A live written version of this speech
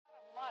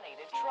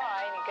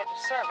Try and you get the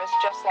service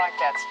just like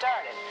that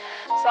started.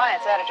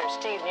 Science editor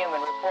Steve Newman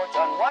reports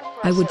on one person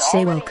I would say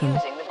already welcome,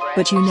 using the brand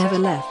but you new never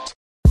system. left.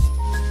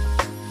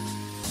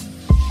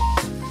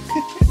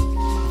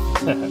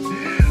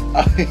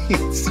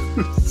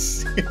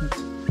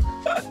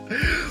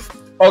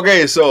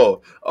 Okay,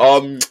 so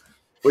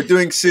we're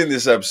doing sin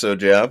this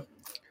episode, yeah?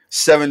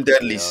 7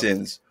 deadly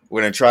sins.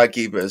 We're gonna try to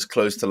keep it as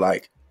close to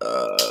like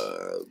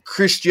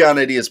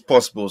Christianity as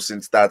possible,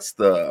 since that's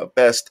the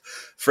best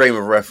frame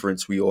of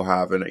reference we all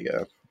have in it,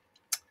 yeah.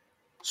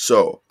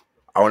 So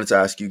I wanted to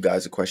ask you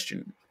guys a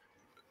question.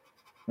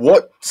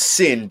 What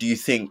sin do you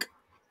think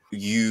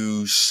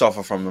you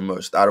suffer from the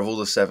most out of all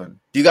the 7?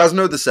 Do you guys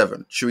know the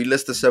 7? Should we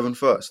list the 7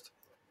 first?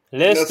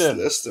 Let's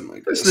List them, I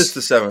guess. Let's list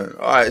the 7.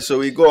 Alright, so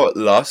we got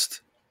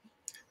lust.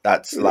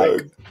 That's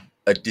like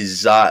a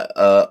desire,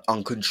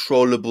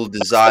 uncontrollable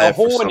desire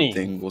for horny.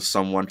 something or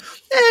someone.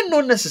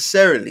 Not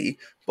necessarily,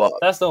 but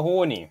That's the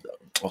horny.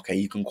 okay,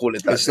 you can call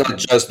it that. It's not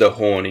just the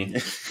horny.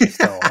 It's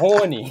the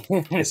horny.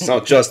 It's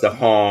not just the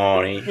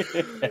horny.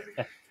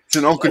 It's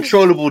an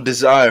uncontrollable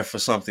desire for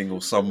something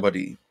or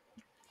somebody.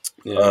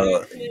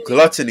 Yeah.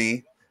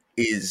 Gluttony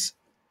is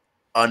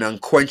an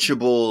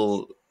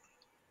unquenchable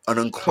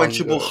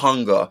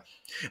hunger.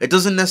 It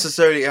doesn't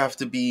necessarily have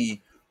to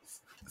be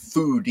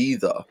food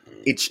either.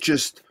 It's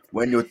just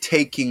when you're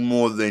taking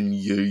more than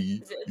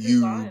you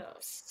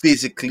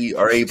physically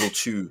are able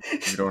to.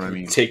 You know what I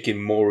mean?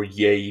 Taking more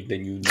yay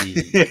than you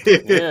need.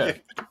 Yeah.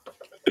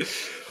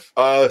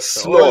 All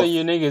Sloth. of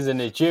you niggas in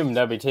the gym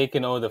that be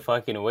taking all the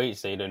fucking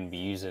weights they don't be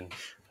using.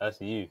 That's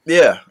you.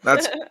 Yeah,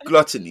 that's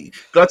gluttony.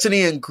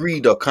 Gluttony and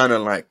greed are kind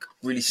of like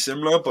really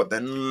similar, but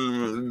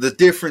then the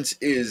difference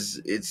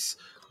is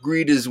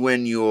greed is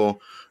when you're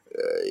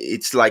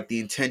it's like the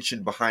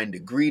intention behind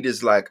it. Greed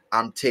is like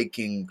I'm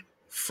taking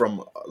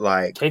from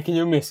like Taking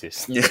your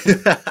missus.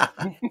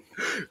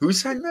 who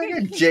sang that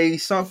again? J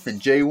something,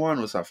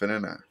 J1 or something,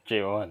 isn't it?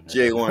 J1.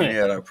 J1,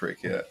 yeah, that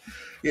prick, yeah.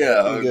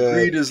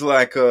 Greed is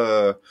like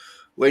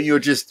when you're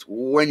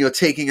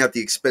taking at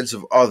the expense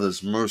of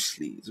others.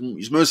 Mostly,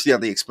 it's mostly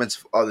at the expense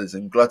of others,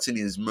 and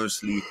gluttony is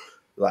mostly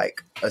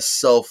like a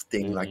self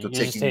thing, like you're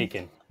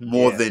taking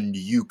more than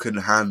you can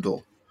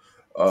handle.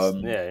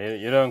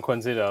 You don't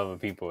consider other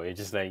people. You're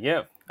just like,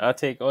 yeah, I'll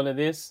take all of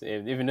this.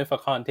 Even if I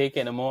can't take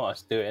it anymore, I'll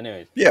do it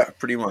anyway. Yeah,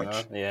 pretty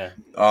much.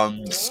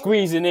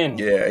 Squeezing in.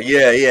 Yeah,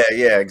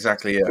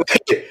 exactly. Yeah.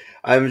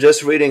 I'm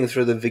just reading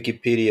through the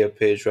Wikipedia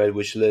page, right,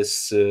 which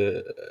lists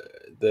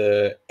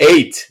the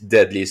 8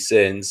 deadly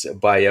sins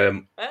by a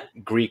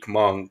Greek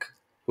monk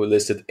who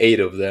listed 8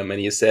 of them, and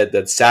he said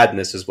that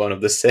sadness is one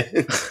of the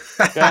sins.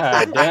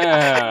 God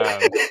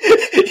damn.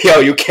 Yo,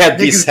 you can't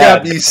be Niggas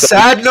sad. Can't be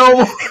sad no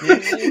more.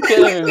 You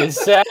can't even be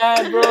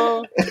sad,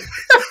 bro.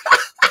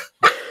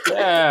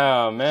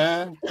 Damn,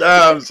 man.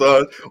 Damn,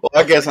 son. Well,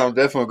 I guess I'm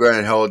definitely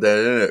going to hold that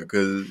in it,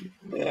 because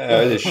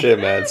Yeah, holy shit,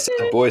 man.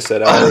 Sad boy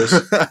said ours.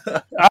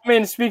 I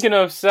mean, speaking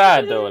of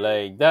sad though,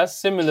 like that's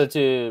similar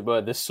to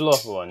the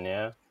sloth one,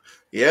 yeah.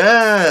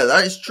 Yeah,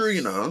 that is true.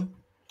 You know,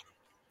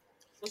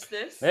 What's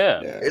this?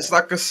 Yeah. it's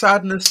like a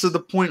sadness to the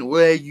point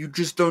where you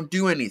just don't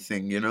do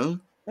anything. You know.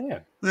 Yeah.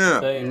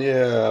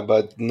 Yeah,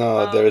 but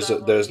no, there's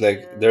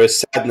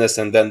sadness,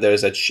 and then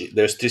there's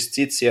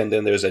tristitia, and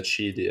then there's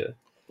achidia.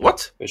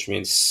 What? Which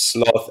means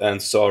sloth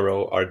and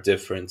sorrow are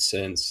different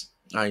sins.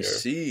 I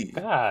see.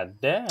 God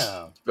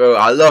damn. Bro,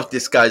 I love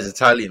this guy's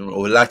Italian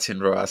or Latin,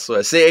 bro. I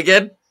swear. Say it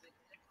again.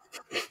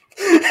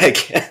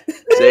 Again.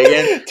 Say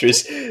it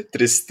again.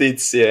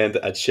 Tristitia and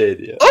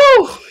achedia.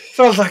 Oh,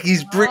 sounds like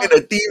he's bringing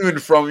a demon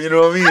from. You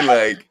know what I mean?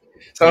 Like,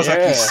 sounds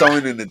like he's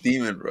summoning a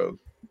demon, bro.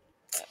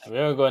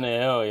 We're going to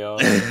hell, yo.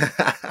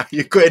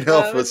 You're going to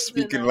hell for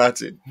speaking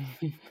Latin.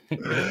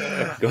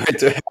 Going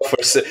to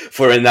hell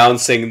for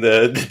announcing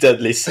the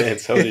deadly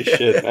sins. Holy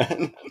shit,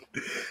 man.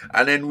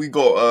 And then we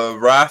got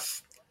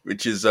wrath,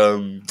 which is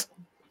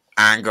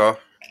anger.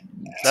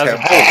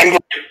 That's temper.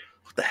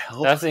 What the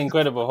hell? That's the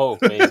Incredible Hulk,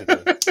 basically.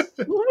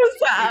 What was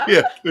that?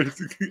 Yeah,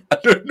 I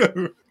don't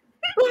know.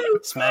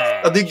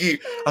 Smash. I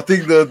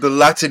think the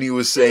Latin he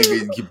was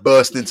saying he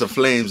burst into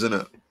flames,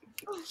 innit?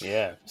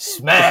 Yeah.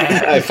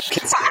 Smash.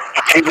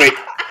 Angry.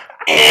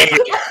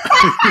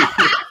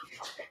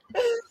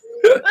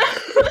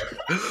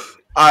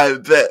 I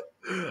bet.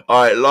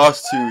 Alright,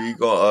 last 2 we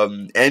got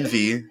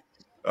envy.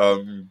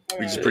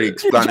 Which is pretty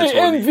explanatory.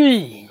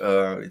 Envy.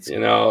 It's You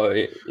know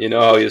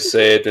how you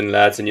say it in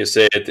Latin. You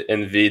say it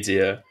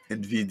Nvidia.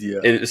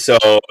 Nvidia. So,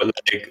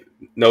 like,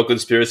 no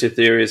conspiracy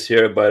theories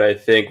here, but I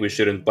think we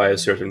shouldn't buy a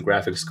certain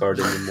graphics card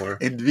anymore.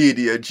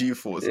 Nvidia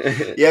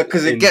GeForce. Yeah,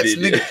 because it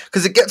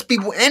gets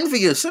people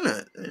envious, isn't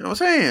it? You know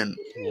what I'm saying?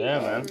 Yeah,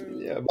 man.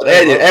 Yeah, but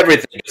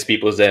everything gets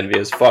people's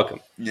envious. Fuck them.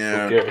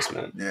 Yeah. Who cares,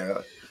 man?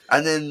 Yeah.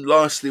 And then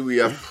lastly we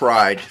have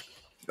pride.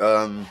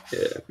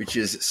 Which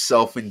is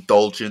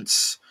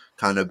self-indulgence,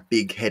 kind of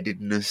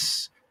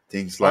big-headedness,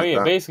 things like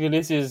that. Basically,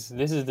 this is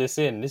the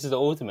sin. This is the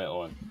ultimate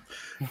one.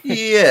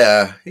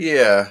 Yeah.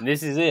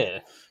 This is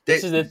it.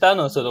 This is the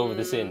Thanos all over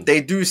the sin.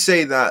 They do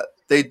say that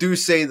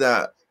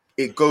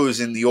it goes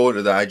in the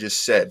order that I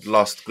just said: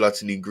 lust,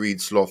 gluttony,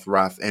 greed, sloth,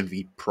 wrath,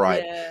 envy,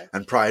 pride. Yeah.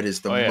 And pride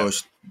is the Oh, yeah.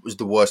 was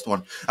the worst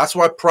one. That's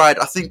why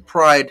I think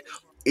pride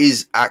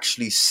is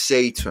actually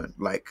Satan.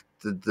 Like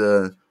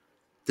the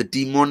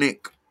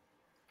demonic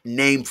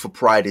name for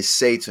pride is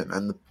Satan,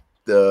 and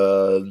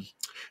the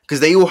because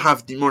they all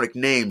have demonic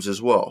names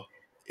as well.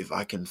 If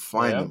I can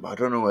find Yeah. them, I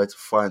don't know where to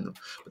find them,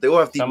 but they all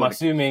have So I'm demonic.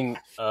 assuming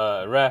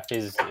wrath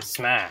is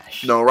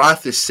smash. No,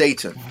 wrath is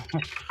Satan.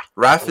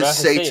 Wrath is Wrath is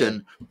Satan.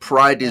 Satan.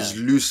 Pride is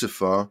Yeah.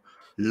 Lucifer.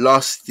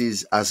 Lust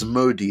is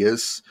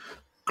Asmodeus.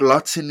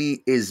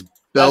 Gluttony is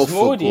Belphegor.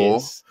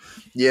 Asmodeus.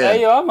 Yeah.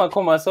 Hey, yo, I'm gonna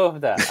call myself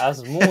that.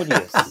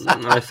 Asmodeus.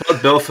 I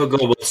thought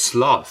Belphegor was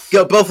sloth.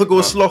 Yeah, Belphegor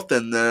Oh. Sloth.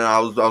 Then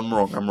I'm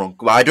wrong.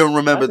 But I don't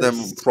remember That's a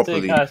them sick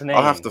properly. ass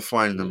I'll have name. to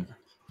find them.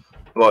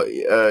 But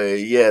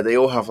yeah, they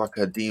all have like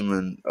a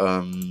demon.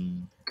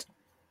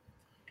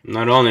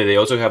 Not only, they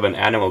also have an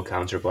animal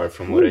counterpart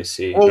from what I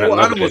see. Oh, not what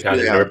not animals the kind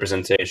do they of have?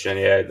 representation.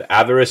 Yeah, the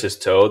avarice is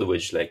toad,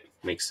 which like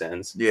makes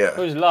sense. Yeah.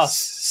 Who's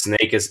lust?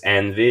 Snake is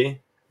envy,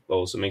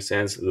 also makes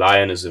sense.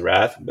 Lion is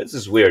wrath, but this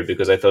is weird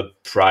because I thought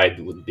pride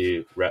would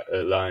be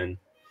lion.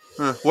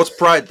 Huh. What's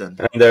pride then?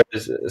 And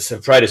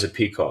pride is a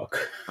peacock.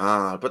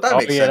 But that Oh,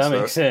 makes yeah, sense. that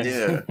makes though. sense.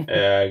 Yeah.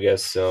 Yeah, I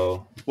guess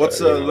so.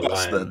 What's You know,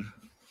 lust lion.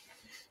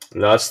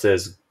 then? Lust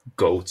is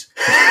goat.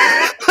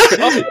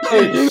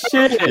 Oh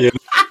shit!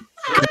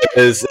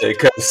 Because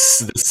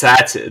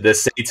the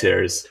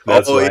satyrs.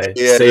 That's Oh, why yeah,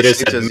 the satyrs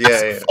had satyrs,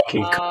 massive yeah.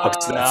 fucking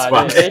cocks. That's Nah,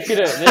 why. they should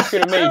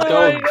have made Oh my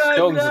dogs. God,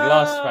 Dogs no.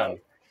 lust, fam.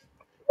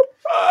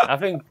 I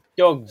think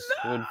dogs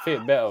would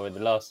fit better with the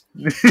lust.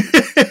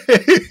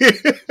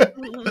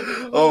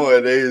 Oh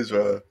my days,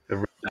 bro.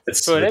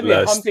 It's Bro, they with be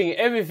lust. humping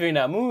everything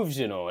that moves,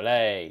 you know,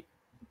 like,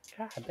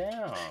 god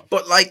damn.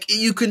 But like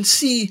you can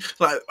see,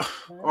 like,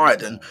 all right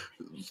then,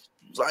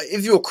 like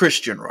if you're a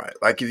Christian, right?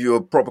 Like if you're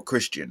a proper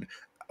Christian,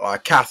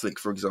 like Catholic,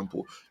 for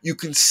example, you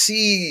can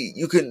see,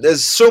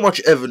 There's so much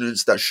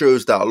evidence that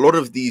shows that a lot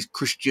of these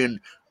Christian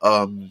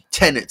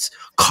tenets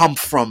come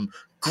from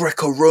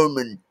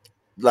Greco-Roman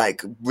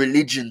like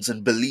religions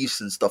and beliefs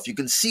and stuff. You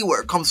can see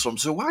where it comes from.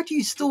 So why do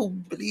you still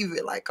believe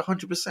it like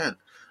 100%?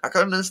 I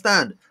can't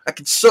understand. Like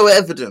it's so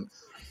evident.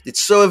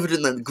 It's so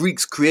evident that the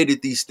Greeks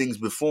created these things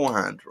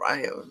beforehand,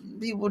 right?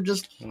 People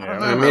just, I don't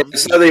know, I mean, man.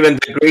 it's not even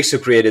the Greeks who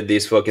created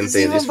these fucking It's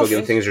things. even These fucking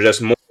before- things are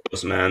just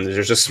morals, man.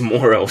 They're just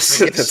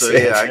morals. I guess That's so,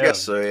 it. yeah. I Yeah. guess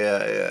so,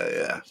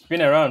 yeah. It's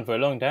been around for a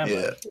long time, Yeah.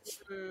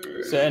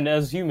 man. So, and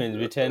as humans,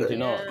 we tend to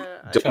not.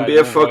 Don't try be to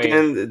a move away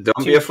fucking, don't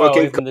be too a far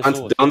away fucking from the cunt.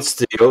 source. Don't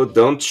steal.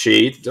 Don't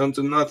cheat. Don't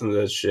do nothing of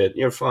that shit.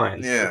 You're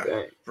fine. Yeah.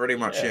 Okay? Pretty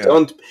much, yeah.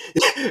 Don't.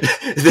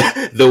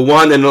 the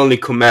one and only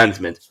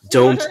commandment: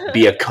 don't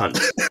be a cunt.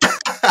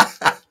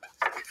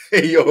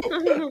 Hey, yo.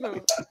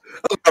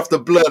 I'll have to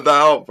blur that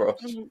out, bro.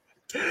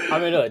 I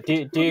mean, look,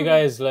 do you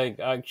guys like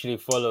actually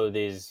follow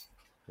these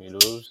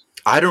rules?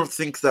 I don't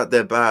think that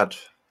they're bad.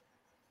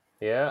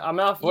 Yeah, I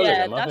mean, I follow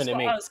Yeah, them. I that's think they what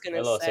make I was a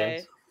gonna lot of say.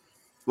 sense.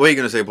 What are you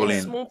going to say, In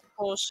Pauline? small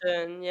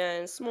proportion,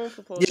 in small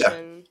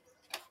proportion.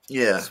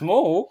 Yeah.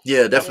 Small?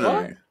 Yeah,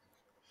 definitely.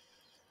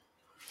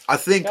 I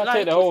think... Gotta Like,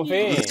 take the whole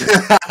if you-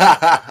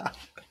 thing.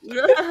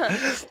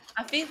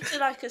 I think to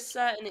like a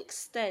certain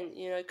extent,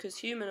 because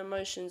human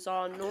emotions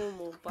are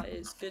normal, but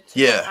it's good to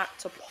Yeah. not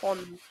act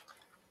upon,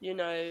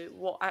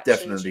 what actions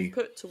Definitely. you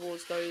put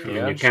towards those. I mean,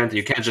 Yeah.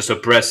 you can't just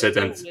suppress it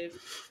and.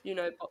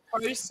 But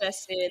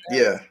processing.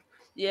 Yeah.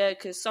 Yeah,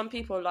 because some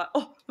people are like,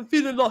 oh, I'm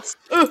feeling lost.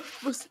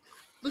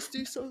 Let's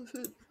do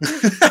something.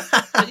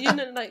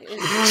 But like,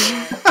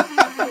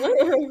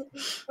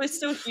 we're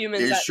still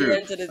humans It's at true. the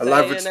end of the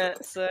Alive day, with-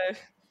 innit? So.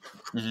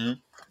 Mm-hmm.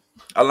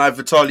 And like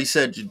Vitali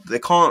said, they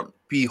can't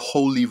be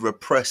wholly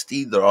repressed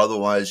either.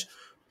 Otherwise,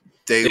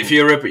 they... If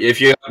you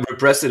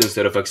repress it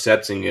instead of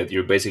accepting it,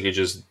 you're basically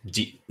just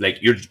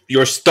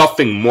you're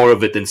stuffing more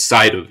of it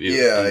inside of you,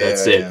 Yeah, and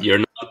that's yeah, it. yeah. You're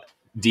not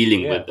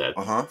dealing Yeah. with that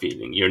Uh-huh.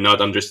 feeling. You're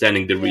not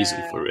understanding the reason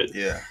Yeah. for it.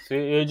 Yeah. So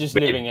you're just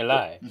But- living a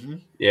lie.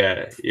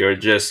 Yeah, you're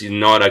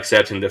not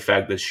accepting the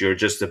fact that you're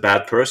just a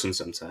bad person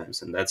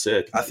sometimes, and that's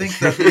it. I think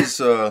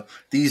that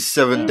these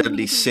 7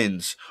 deadly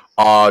sins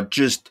are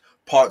just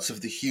parts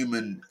of the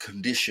human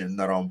condition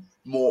that are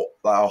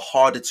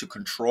harder to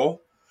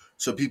control.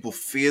 So people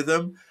fear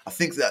them. I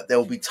think that there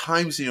will be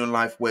times in your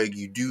life where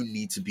you do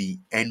need to be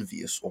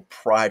envious or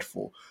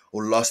prideful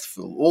or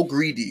lustful or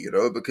greedy,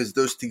 because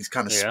those things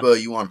kind of Yeah. spur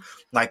you on.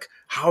 Like,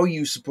 how are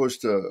you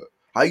supposed to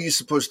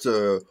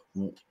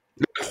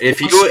If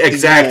you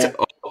exact,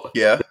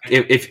 yeah.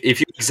 if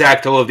you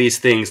exact all of these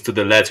things to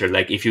the letter,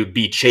 like if you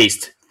be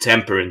chaste,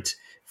 temperate,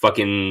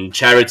 fucking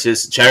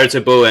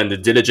charitable,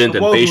 and diligent, The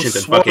and world will patient,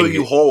 and swallow fucking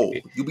you whole.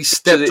 You'll be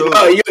stepped over.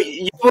 No, you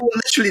will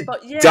literally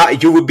But yeah. die.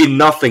 You will be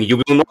nothing. You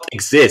will not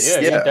exist. Yeah,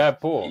 Yeah. you're that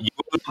poor. You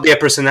will not be a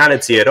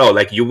personality at all.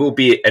 Like you will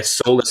be a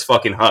soulless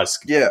fucking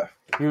husk. Yeah.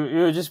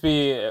 You'll just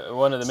be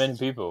one of the many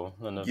people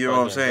on the You know what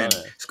I'm fucking saying?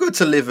 planet. It's good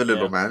to live a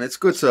little, Yeah. man. It's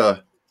good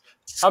to...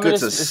 I mean,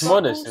 good it's to...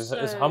 modest. It's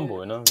Also-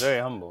 humble,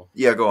 very humble.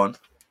 Yeah, go on.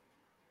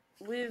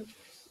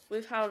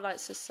 with how like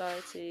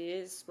society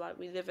is, like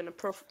we live in a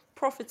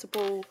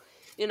profitable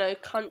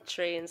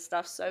country and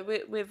stuff. So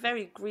we're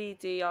very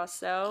greedy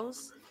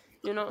ourselves.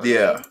 You know what I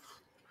Yeah. mean?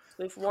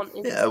 With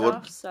wanting Yeah, well,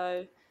 stuff.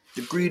 So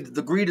the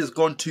greed has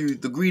gone too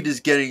the greed is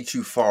getting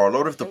too far. A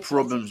lot of the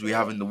problems we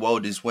have exactly. in the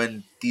world is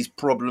when these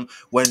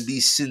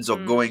sins are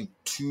going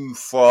too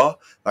far.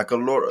 Like a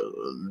lot,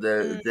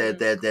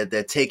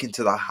 they're taken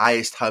to the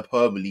highest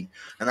hyperbole,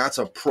 and that's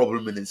a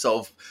problem in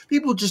itself.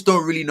 People just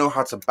don't really know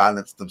how to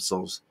balance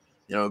themselves.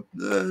 You know,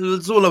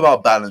 it's all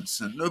about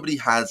balance, and nobody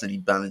has any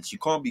balance. You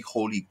can't be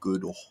wholly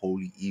good or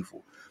wholly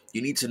evil.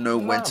 You need to know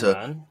when Nah, to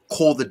man.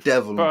 call the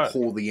devil and But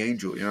call the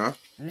angel. You know.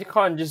 you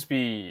can't just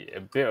be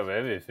a bit of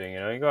everything.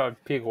 You gotta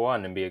pick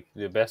one and be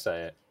the best at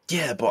it.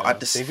 Yeah, but at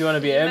the So if you want to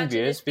Can be you imagine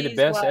envious, if be the these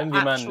best were envy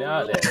man actual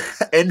out there.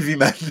 laws? envy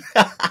man.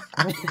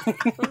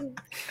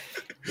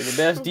 Be the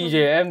best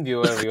DJ envy,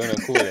 or whatever you want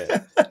to call it.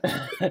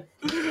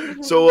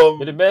 So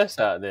Be the best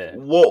out there.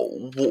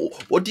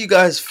 what do you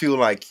guys feel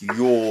like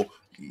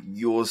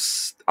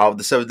yours out of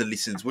the seven deadly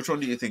sins? Which one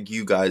do you think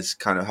you guys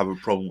kind of have a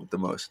problem with the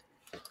most,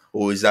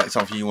 or is that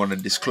something you want to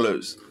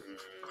disclose?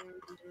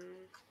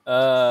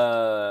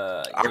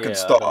 I can Yeah,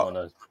 start. I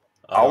don't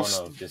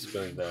want to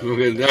disclose that.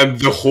 Okay, I'm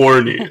the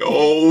horny.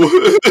 Oh,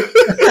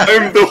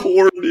 I'm the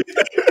horny.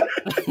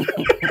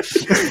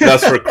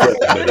 That's for Chris,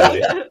 by the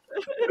way.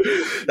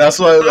 That's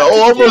why.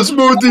 Oh, I'm a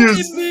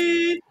smoothies.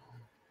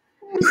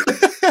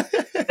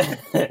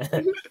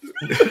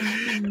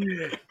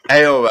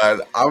 Hey, yo,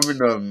 man.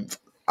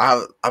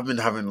 I've been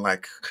having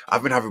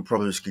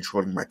problems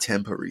controlling my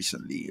temper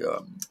recently.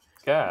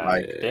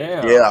 God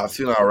damn. Yeah, I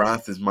feel like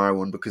Wrath is my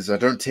one because I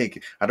don't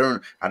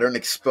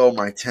expel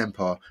my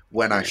temper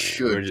when I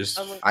should. We're just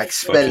I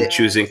expel fucking it.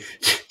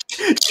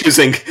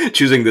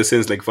 choosing the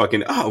sins like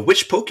fucking.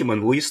 Which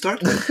Pokemon will you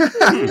start with?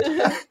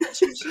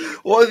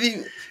 Well,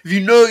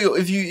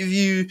 if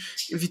you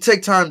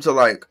take time to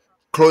like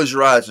close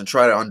your eyes and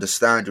try to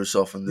understand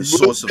yourself and the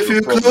source of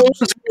your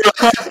problems.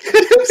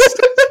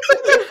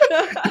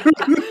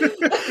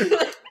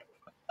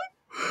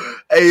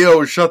 Hey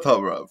yo, shut up,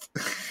 bruv.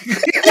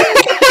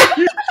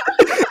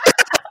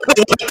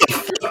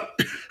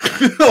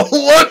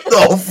 What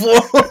the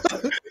fuck?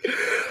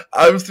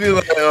 I'm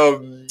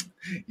feeling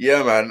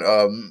yeah, man.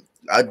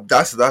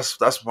 That's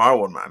my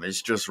one, man.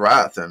 It's just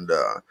wrath, and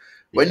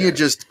when you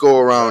just go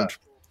around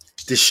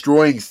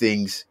destroying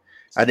things,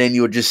 and then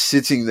you're just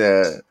sitting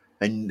there,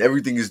 and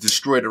everything is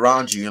destroyed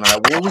around you, and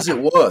like, what was it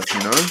worth?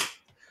 You know,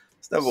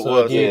 it's never So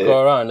worth do you it.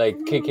 go around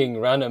like kicking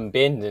random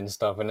bins and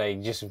stuff, and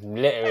like just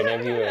littering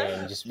everywhere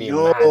and just being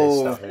mad and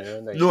stuff?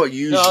 Like, Not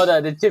usually. No,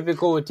 like the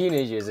typical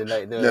teenagers and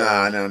like the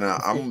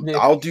No.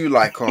 I'll do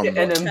like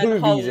and the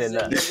movies and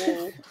that.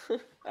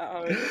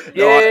 No,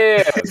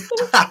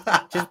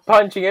 Just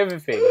punching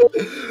everything.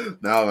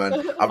 No, man.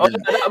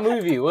 That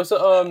movie. What's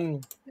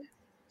the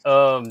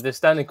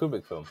Stanley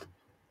Kubrick film?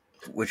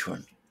 Which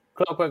one?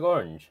 Clockwork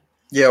Orange.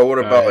 Yeah, what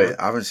about yeah. it?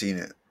 I haven't seen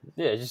it.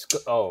 Yeah, just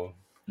No.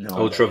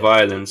 Ultra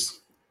violence.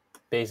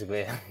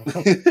 basically.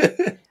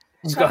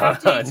 Just So how go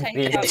do you on.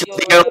 take out In your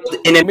and out, the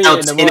in and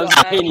most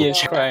out.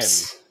 heinous crime.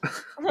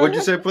 What'd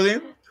you say,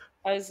 Pulliam?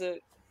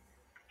 Isaac?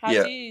 How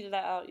Yeah. do you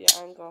let out your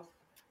anger?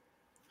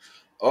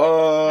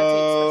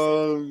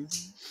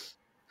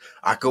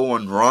 I go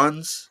on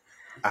runs,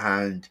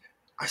 and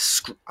I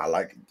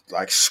like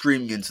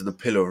screaming into the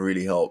pillow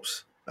really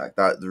helps. Like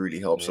that really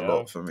helps a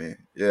lot for me.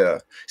 Yeah,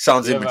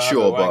 sounds You ever have a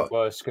immature, wank but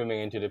while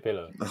screaming into the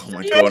pillow? oh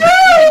my You god.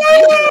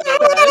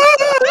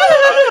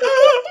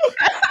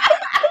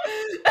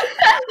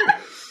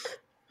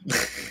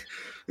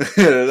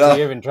 So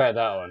you haven't tried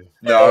that one?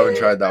 No, I haven't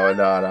tried that one.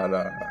 No.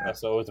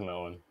 That's the ultimate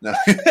one. No.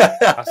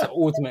 That's the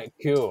ultimate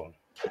cure.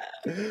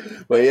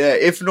 But yeah,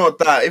 if not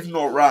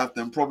wrath,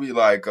 then probably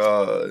like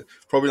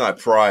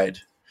pride.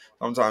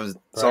 Sometimes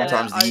Yeah,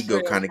 the I ego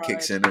agree on kind of pride.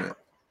 kicks in it.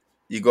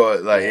 You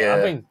got like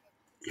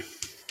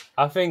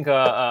I think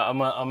I'm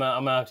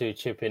gonna have to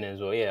chip in as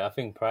well. Yeah, I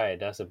think pride.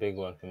 That's a big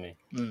one for me.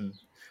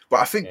 But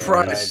I think Yeah,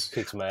 pride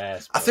kicks my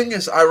ass. I bro. think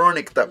it's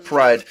ironic that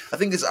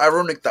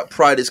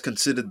pride is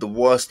considered the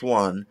worst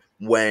one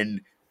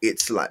when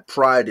it's like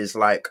pride is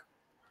like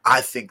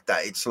I think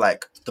that it's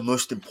like the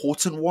most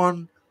important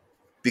one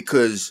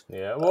because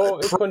Yeah, well,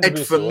 it pride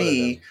contributes for to all of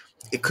me them.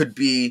 it could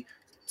be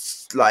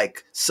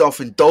like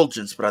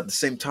self-indulgence, but at the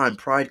same time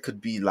pride could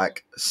be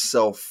like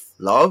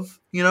self-love,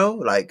 you know,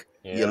 like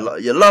you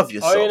love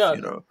yourself,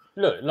 you know.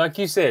 Look, like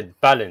you said,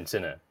 balance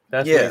in it.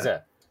 That's Yeah. what it's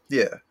at.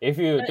 Yeah. If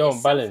you But don't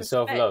it's balance self-respect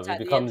self-love, at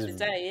it the end becomes of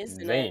the day,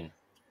 isn't it? vain.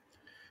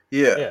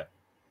 Yeah. Yeah.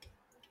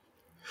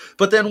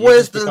 But then You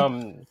where's just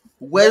become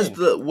where's vain.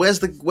 the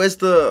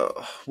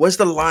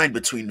line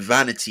between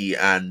vanity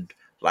and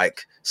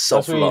like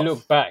That's where you self-love?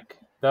 look back.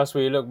 That's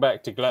where you look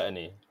back to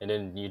gluttony, and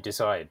then you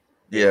decide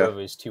whether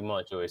it's too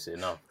much or it's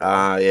enough.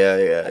 Yeah,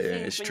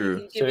 think it's when true. you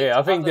can So give it yeah, to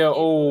I think other they're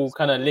people all as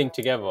kind of well. linked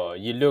together.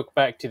 You look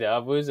back to the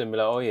others and be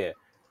like, oh yeah,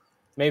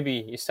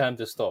 maybe it's time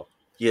to stop.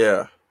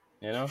 Yeah.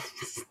 You know?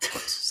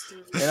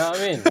 You know what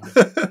I mean?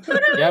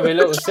 You have a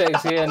little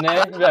sex here and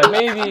there. You're like,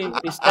 maybe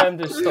it's time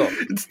to stop.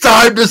 It's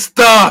time to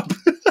stop.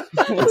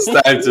 It's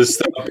time to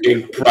stop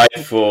being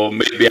prideful.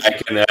 Maybe I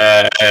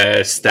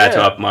can stat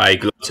up my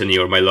gluttony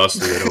or my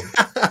lust a little.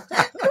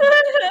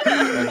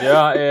 And you're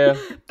out here,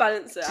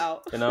 Balance it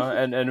out. you know,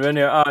 and when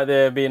you're out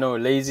there being all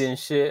lazy and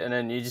shit, and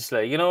then you're just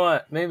like, you know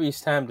what? Maybe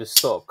it's time to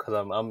stop because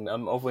I'm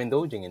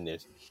overindulging in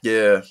this.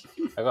 Yeah.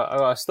 I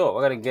gotta stop.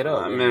 I gotta get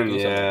up. I and mean, do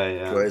something.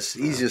 yeah. But it's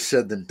easier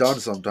said than done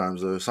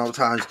sometimes, though.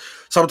 Sometimes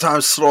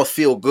sloth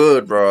feel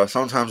good, bro.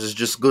 Sometimes it's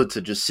just good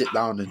to just sit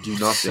down and do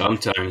nothing.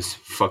 Sometimes,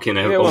 fucking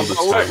Yeah, all well, the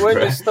but time, when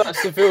bro. it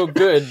starts to feel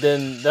good,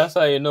 then that's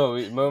how you know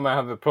we might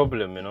have a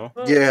problem, you know?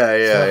 Yeah,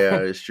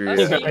 it's true.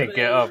 You Yeah. gotta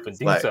get up and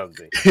do Like-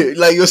 something.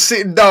 Like you're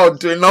sitting down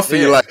doing nothing.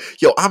 Yeah. You're like,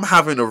 yo, I'm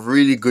having a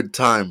really good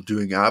time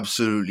doing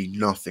absolutely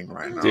nothing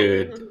right now.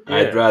 Dude, Yeah.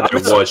 I'd rather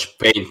I'm- watch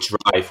paint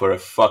dry for a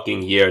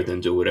fucking year than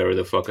do whatever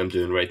the fuck I'm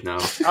doing right now.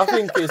 I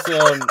think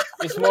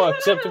it's more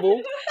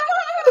acceptable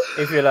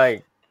if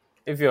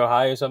you're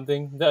high or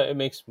something. That it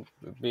makes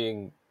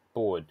being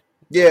bored.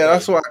 Yeah,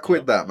 that's why I You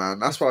quit know? that, man.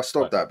 That's why I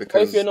stopped that But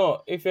because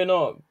if you're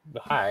not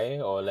high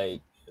or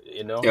like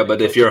Yeah,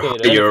 but if you're high,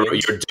 intoxicated or you're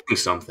anything, doing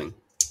something.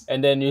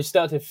 and then you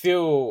start to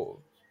feel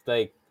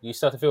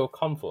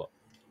comfort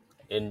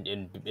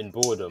in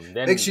boredom,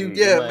 then Makes you-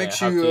 might makes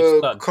have you, to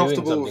start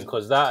comfortable. doing something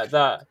because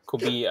that could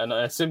be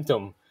a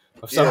symptom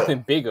of something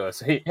bigger.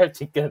 So you have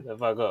to get the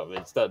fuck up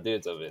and start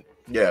doing something.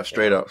 yeah,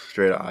 straight up.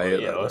 I hear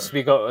that. Or Bro.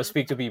 speak up, or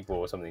speak to people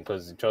or something.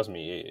 Because trust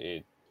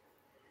me,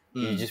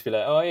 you just be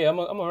like, oh yeah, I'm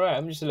alright.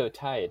 I'm just a little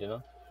tired, you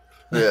know.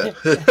 Yeah.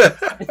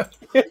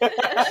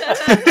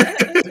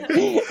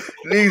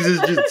 Niggas is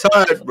just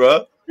tired,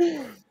 bro.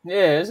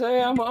 Yeah, so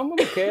yeah, I'm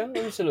okay. I'm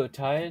just a little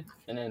tired,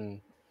 and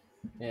then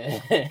yeah.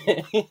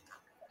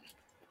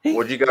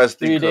 What do you guys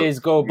think? 3 of- days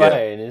go yeah. by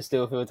and you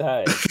still feel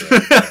tired.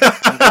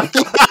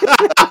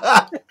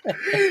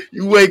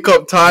 You wake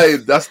up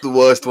tired. That's the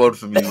worst one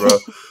for me, bro.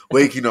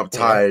 Waking up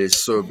tired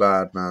is so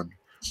bad, man.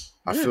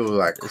 I feel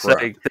like It's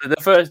crap. like the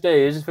first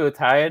day you just feel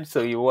tired,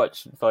 so you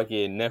watch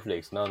fucking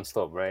Netflix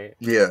non-stop, right?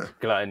 Yeah.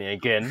 Gluttony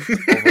again,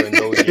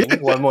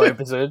 overindulging.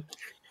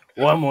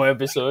 One more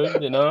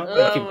episode, you know?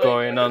 You Oh keep my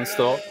going God. Yeah.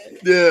 non-stop.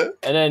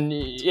 And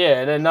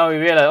then now we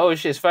realize, oh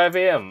shit, it's 5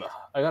 a.m.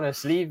 I gotta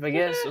sleep, I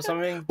guess, or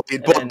something.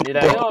 Wait, And then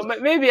you're like, oh,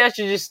 maybe I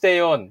should just stay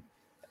on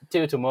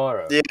till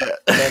tomorrow. Yeah.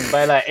 And then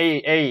by like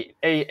 8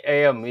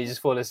 a.m. you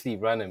just fall asleep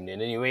randomly,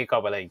 and then you wake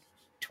up at like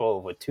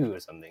 12 or 2 or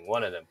something,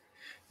 one of them.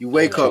 You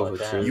wake Yeah, up.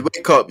 damn. You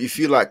wake up. You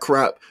feel like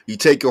crap. You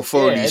take your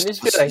phone. Yeah, you, and you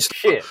feel like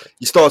shit.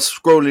 you start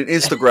scrolling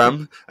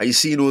Instagram, and you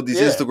seeing all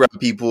these Yeah. Instagram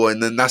people,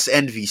 and then that's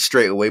envy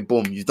straight away.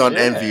 Boom, you've done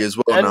Yeah. envy as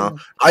well. And- Now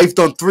I've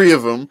done 3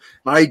 of them.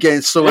 Now you're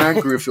getting so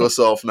angry with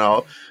yourself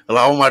now.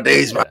 Like, oh my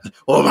days, man.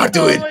 What am I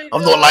doing? my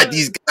I'm not like God.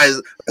 these guys.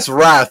 That's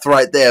wrath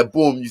right there.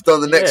 Boom, you've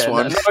done the next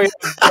one.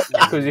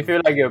 Because you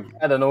feel like you're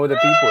better than all the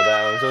people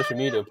that are on social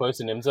media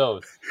posting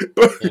themselves.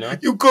 You know?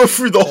 You go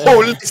through the whole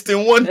list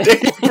in one day,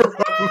 bro.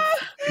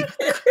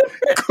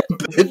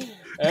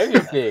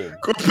 Everything.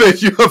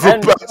 Compared, you have a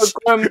And batch.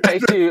 going back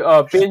to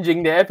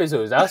binging the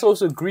episodes, that's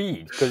also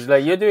greed. Because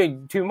like you're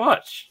doing too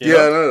much. you Yeah,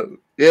 know? no.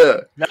 Yeah.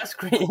 That's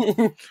greed.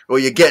 Or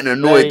you're getting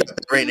annoyed Like-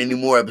 that there ain't any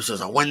more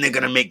episodes. Like, when they're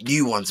gonna make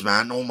new ones,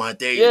 man? Oh my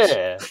days.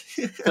 Yeah.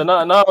 So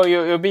now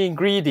you're being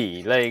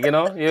greedy. Like, you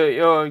know,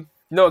 you're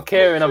not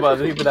caring about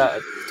the people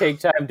that take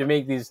time to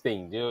make these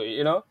things.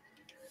 You know?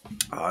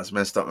 Oh, it's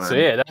messed up, man. So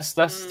yeah,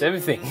 that's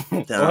everything.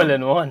 Damn. All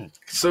in one.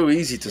 It's so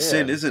easy to Yeah.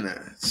 sin, isn't it?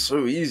 It's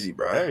so easy,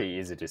 bro. Very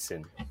easy to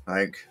sin.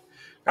 Like,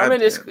 I mean,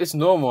 goddamn. it's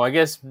normal. I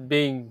guess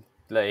being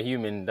like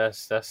human,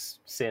 that's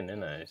sin,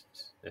 isn't it?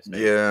 It's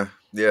like, yeah,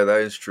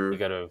 that is You true.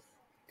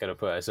 gotta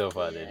put ourselves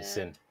out there to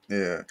sin.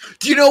 Yeah.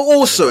 Do you know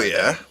also?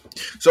 Yeah.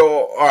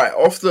 So, all right,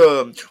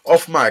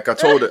 off mic,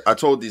 I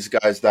told these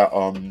guys that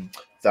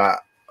that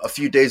a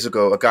few days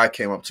ago a guy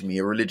came up to me,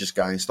 a religious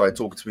guy, and started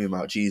talking to me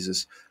about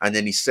Jesus, and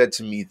then he said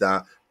to me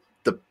that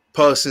the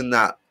person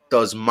that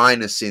does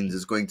minor sins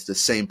is going to the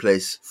same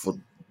place for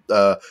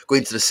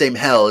going to the same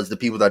hell as the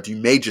people that do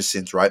major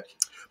sins, right?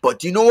 But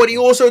do you know what he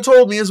also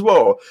told me as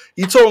well?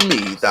 He told me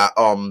that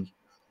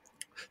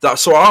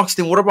so I asked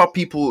him, what about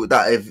people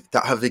that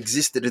have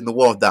existed in the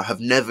world that have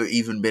never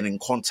even been in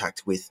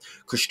contact with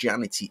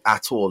Christianity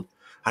at all?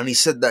 And he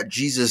said that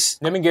Jesus.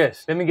 Let me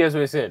guess what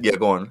he said. Yeah,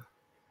 go on.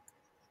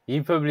 He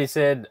probably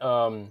said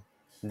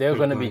they're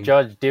gonna be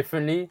judged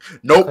differently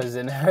Nope. because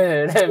they're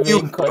never in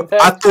I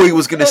contact. thought he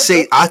was gonna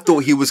say. I thought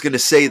he was gonna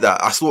say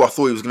that. I thought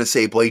he was gonna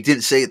say, but he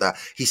didn't say that.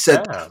 He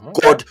said Damn,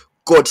 okay.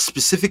 God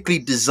specifically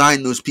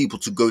designed those people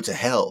to go to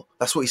hell.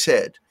 That's what he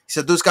said. He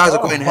said those guys are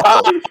going to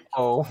hell. wow.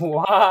 Oh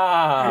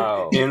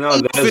wow. You know,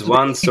 that is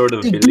one sort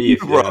of They didn't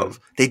belief, do, yeah. bruv.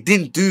 They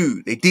didn't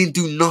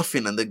do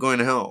nothing, and they're going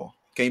to hell.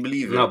 Can you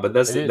believe it? No, but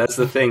that's It is. that's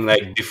the thing.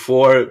 Like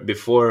before,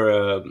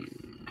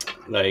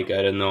 like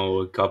I don't know,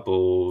 a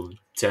couple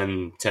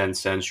 10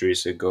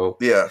 centuries ago,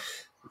 Yeah.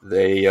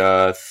 they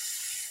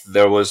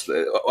there was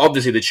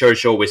obviously the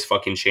church always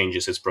fucking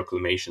changes its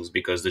proclamations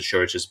because the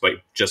church is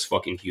just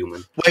fucking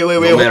human. Wait, No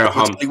hold matter on,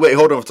 how- Tony. Wait,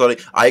 hold on, Tony.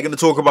 Are you going to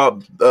talk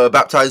about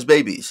baptized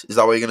babies? Is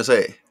that what you're going to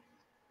say?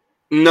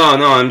 No,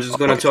 I'm just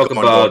gonna Okay, talk go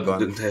on, go on,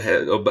 about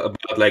go on.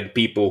 about like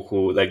people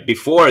who, like,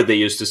 before, they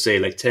used to say,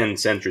 like 10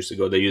 centuries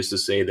ago, they used to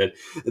say that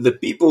the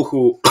people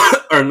who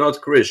are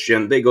not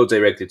Christian, they go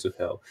directly to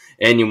hell.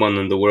 Anyone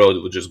in the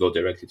world would just go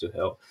directly to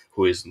hell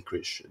who isn't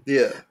Christian.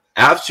 Yeah.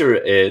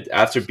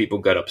 After people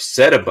got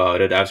upset about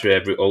it, after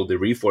all the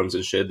reforms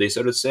and shit, they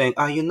started saying,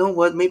 you know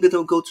what, maybe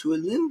they'll go to a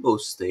limbo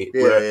state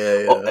Yeah,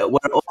 where yeah.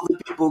 where all the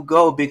people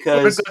go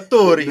because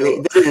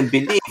Purgatorio. they didn't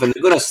believe, and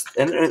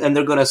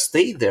they're gonna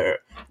stay there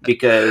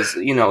because,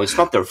 it's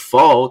not their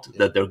fault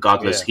that they're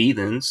godless Yeah.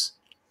 heathens.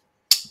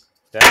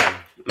 Damn.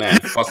 Man,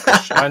 fuck Man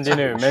Christianity.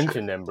 didn't even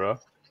mention them, bro.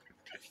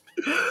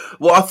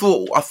 Well, I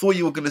thought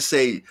you were gonna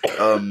say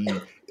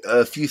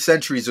a few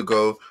centuries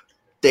ago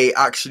they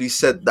actually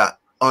said that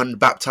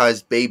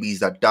unbaptized babies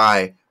that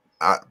die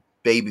at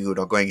babyhood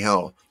are going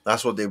hell.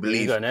 That's what they You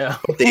believe. got now.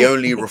 But they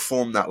only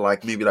reformed that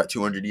maybe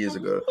 200 years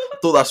ago. I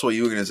thought that's what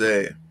you were gonna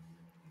say.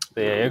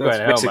 Yeah, you're That's going to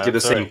hell, basically man.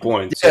 the Sorry. same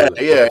point. Yeah, So yeah, what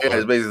the yeah. It's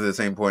fuck? basically the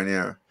same point.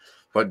 Yeah,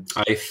 but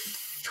I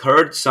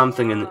heard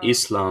something in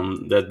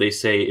Islam that they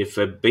say if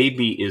a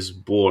baby is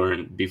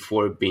born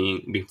before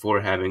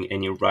having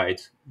any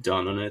rite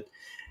done on it,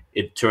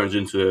 it turns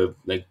into a,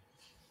 like,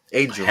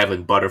 angel.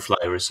 heaven butterfly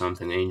or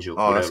something, angel,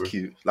 Oh, that's whatever.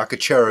 cute. Like a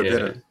cherub, Yeah,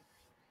 innit?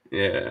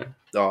 yeah,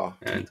 Oh,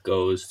 and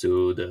goes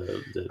to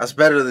the. that's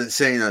better than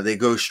saying that they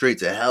go straight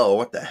to hell.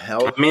 What the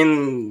hell? I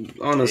mean,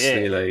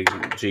 honestly, Yeah.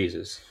 like,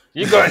 Jesus.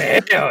 You're going to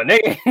hell,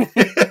 nigga.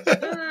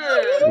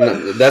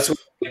 No,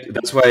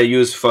 that's why I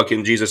use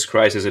fucking Jesus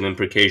Christ as an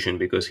imprecation,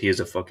 because he is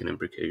a fucking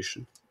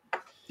imprecation.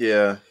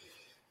 Yeah.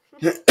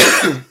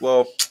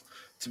 Well,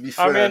 to be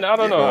fair, I mean, I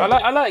don't know. go on.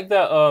 I like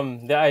that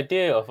the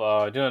idea of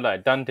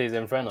like Dante's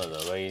Inferno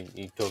though, where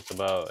he talked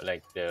about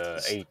like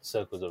the 8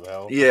 circles of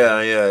hell.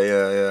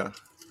 Yeah.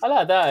 I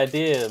like that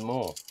idea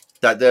more.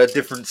 That there are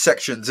different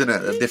sections in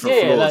it, different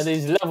Yeah, like floors.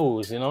 these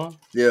levels, you know.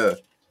 Yeah.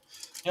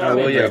 You know what I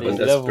Well, mean? yeah, Like but these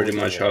that's levels pretty of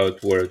much it. how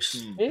it works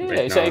Yeah,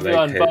 right so now. if you're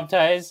Like,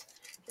 unbaptized,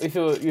 if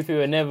you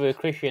were never a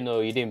Christian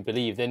or you didn't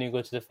believe, then you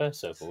go to the first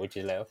circle, which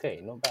is like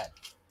okay, not bad.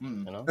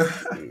 Hmm. You know,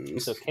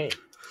 it's okay.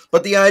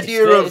 But the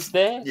idea It's of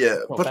there. yeah,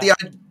 Not but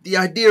bad. the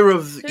idea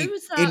of Who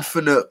was that?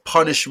 infinite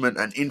punishment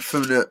and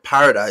infinite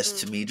paradise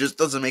to me just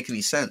doesn't make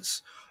any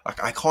sense.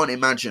 Like I can't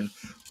imagine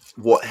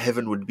what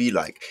heaven would be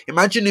like.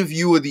 Imagine if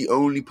you were the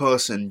only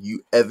person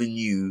you ever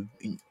knew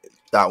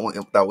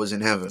that was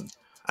in heaven,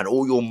 and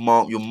all your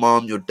mom,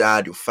 your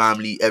dad, your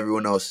family,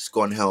 everyone else has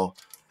gone hell,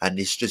 and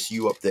it's just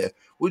you up there.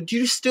 Would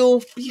you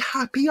still be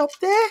happy up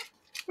there?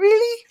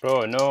 Really?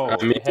 Bro, no,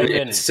 I mean,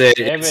 heaven it's is a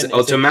clean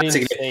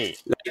automatically,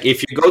 state. like,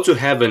 if you go to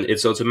heaven,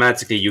 it's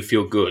automatically you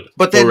feel good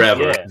But then-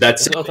 forever. Yeah,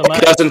 That's it's it.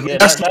 automatic. It doesn't. Yeah,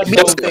 that's that's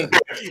not the whole me.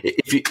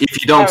 thing.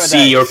 If you don't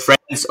see your Paradise.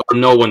 friends or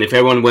no one, if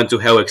everyone went to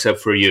hell except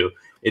for you,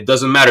 it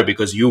doesn't matter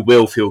because you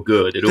will feel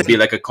good. It'll be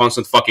like a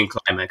constant fucking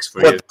climax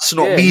for But you. that's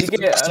not Yeah, me. you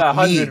get That's like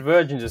not me. 100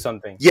 virgins or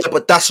something. Yeah,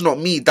 but that's not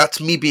me. That's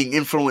me being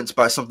influenced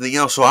by something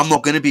else. So I'm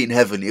not going to be in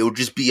heaven. It will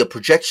just be a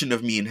projection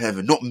of me in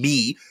heaven, not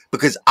me,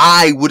 because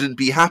I wouldn't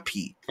be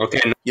happy. Okay,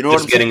 now You know we're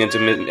what I'm just getting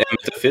saying? into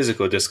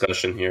metaphysical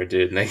discussion here,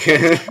 dude. Like,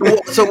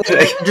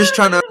 I'm just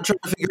trying to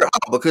figure it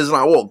out because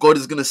God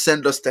is going to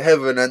send us to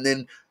heaven and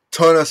then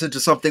turn us into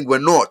something we're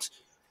not,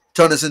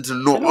 turn us into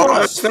not no,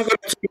 us. it's not going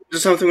to do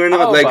something or not.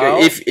 How Like,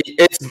 about- if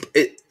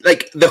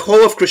like the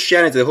whole of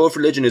Christianity, the whole of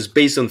religion is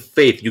based on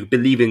faith. You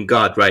believe in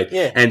God, right?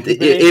 Yeah, And you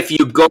believe-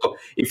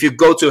 if you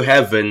go to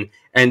heaven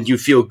and you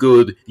feel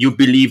good, you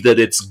believe that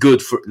it's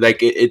good for, like,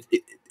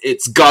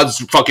 it's God's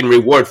fucking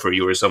reward for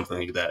you or something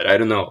like that. I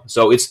don't know.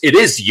 So it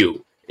is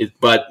you,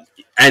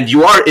 and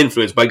you are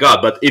influenced by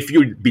God. But if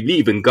you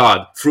believe in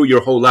God through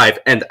your whole life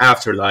and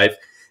afterlife,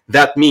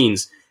 that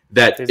means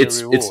that There's a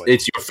it's reward.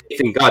 it's your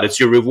faith in God. It's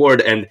your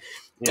reward, and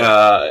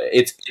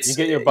it's You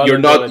get your you're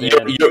Ballon not d'Or at the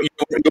end.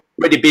 you're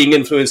already being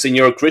influenced in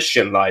your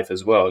Christian life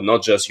as well,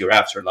 not just your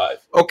afterlife.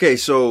 Okay,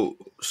 so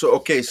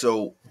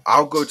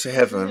I'll go to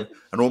heaven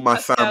and all my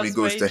That's family Gav's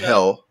goes to wager.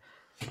 hell,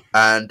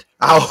 and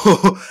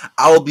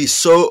I'll be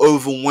so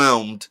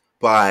overwhelmed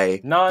by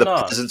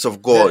the presence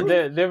of God.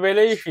 The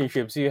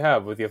relationships you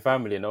have with your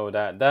family and all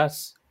that,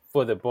 that's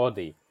for the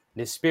body.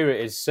 The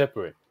spirit is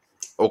separate.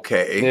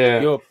 Okay.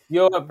 Yeah.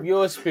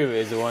 Your spirit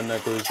is the one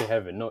that goes to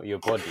heaven, not your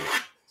body.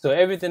 So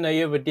everything that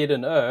you ever did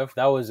on earth,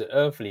 that was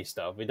earthly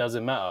stuff. It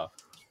doesn't matter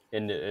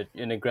in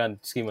the grand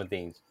scheme of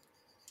things.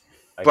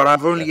 But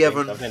I've only I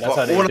think that's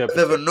how they all I've interpret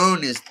ever it.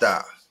 known is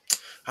that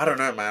I don't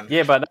know, man.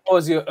 Yeah, but that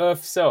was your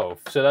earth self,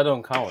 so that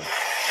don't count.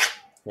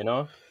 You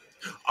know?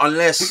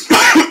 Unless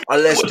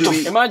do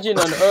we Imagine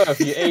on earth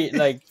you ate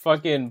like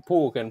fucking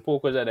pork, and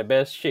pork was like the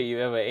best shit you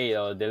ever ate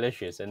or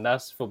delicious, and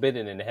that's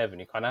forbidden in heaven.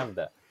 You can't have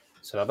that.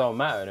 So that don't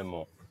matter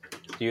anymore.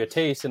 So your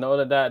taste and all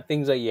of that,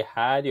 things that you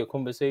had, your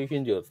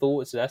conversations, your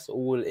thoughts, that's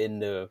all in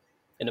the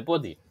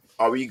body.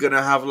 are we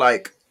gonna have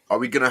like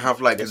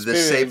the spirit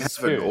same is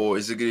heaven, spirit. or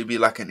is it gonna be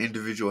like an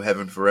individual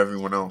heaven for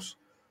everyone else?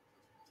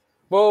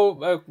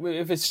 Well,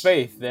 if it's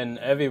faith, then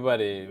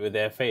everybody with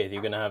their faith,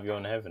 you're gonna have your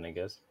own heaven, I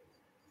guess.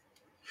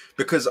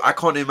 Because I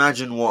can't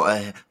imagine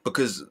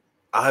because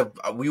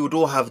we would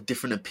all have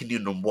different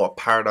opinion on what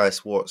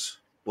paradise was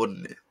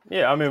wouldn't it?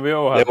 Yeah, I mean, we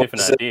all There have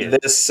different was ideas.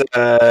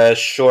 this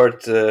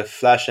short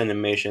flash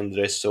animation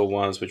that I saw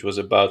once, which was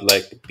about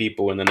like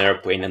people in an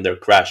airplane and they're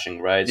crashing,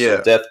 right? So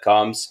Yeah. death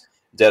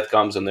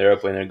comes on the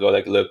airplane and go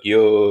like, look,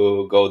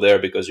 you go there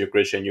because you're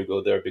Christian, you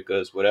go there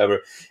because whatever.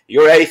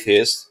 You're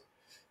atheist,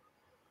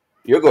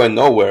 you're going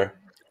nowhere.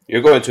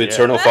 You're going to Yeah.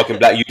 eternal fucking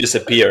black. You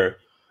disappear.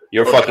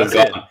 You're Okay, fucking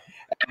that's it. gone.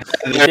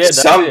 Yeah,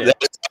 that's it.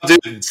 There's some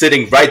dude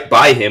sitting right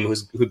by him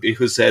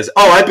who says,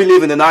 "Oh, I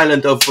believe in an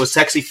island of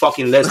sexy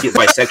fucking lesbian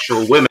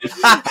bisexual women."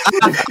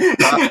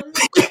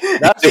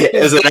 That's what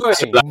As an it's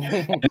answer,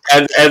 doing.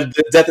 and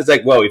Death is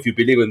like, "Well, if you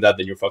believe in that,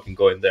 then you're fucking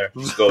going there.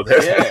 Just go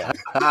there."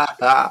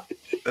 Yeah.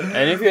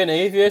 And if you're an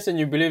atheist and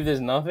you believe there's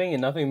nothing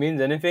and nothing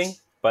means anything,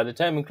 by the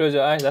time you close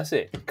your eyes, that's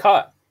it.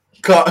 Cut.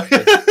 Cut.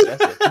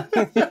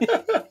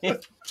 That's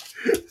it.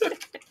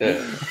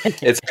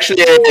 It's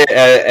actually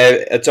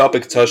a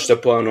topic touched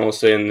upon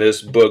also in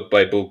this book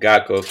by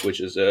Bulgakov, which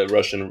is a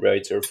Russian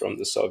writer from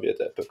the Soviet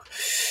epoch.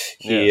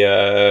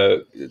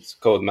 It's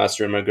called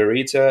Master and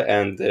Margarita,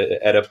 and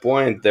at a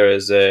point there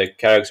is a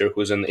character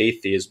who's an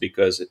atheist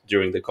because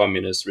during the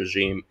communist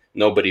regime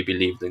nobody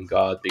believed in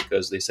God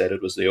because they said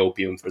it was the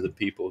opium for the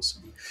peoples.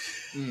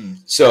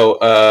 So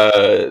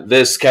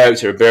this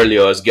character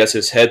Berlioz gets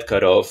his head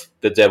cut off.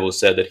 The devil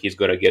said that he's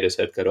gonna get his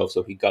head cut off,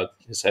 so he got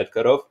his head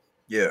cut off.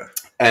 Yeah.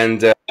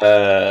 And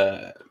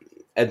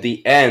at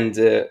the end,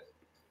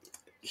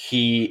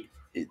 he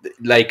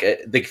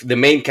the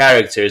main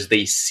characters,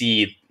 they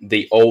see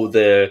all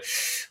the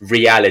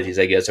realities,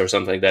 I guess, or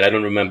something like that. I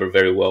don't remember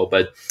very well,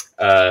 but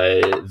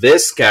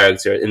this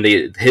character in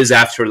his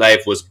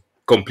afterlife was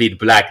complete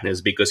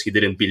blackness because he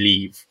didn't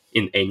believe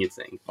in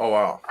anything. Oh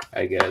wow.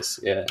 I guess,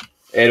 yeah.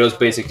 It was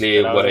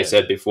basically That what was I it.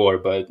 said before,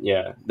 but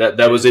yeah,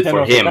 that was it Turn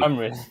for off the him.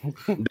 cameras.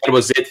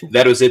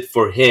 That was it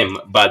for him.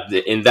 But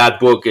in that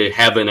book,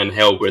 heaven and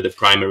hell were the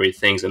primary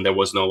things, and there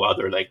was no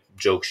other like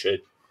joke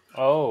shit.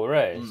 Oh,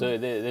 right. So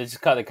they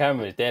just cut the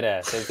cameras, dead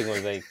ass. Everything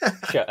was like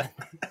shut.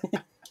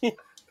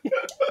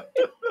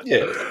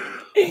 Yeah.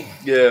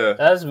 Yeah.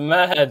 That's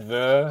mad,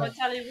 bro. Well,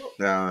 Tally,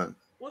 Yeah.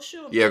 what's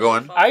your Yeah, go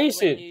on. belief I after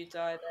used when to- you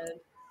die then?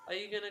 Are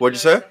you gonna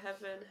What'd you go say? to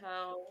heaven?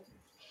 How?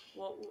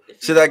 What?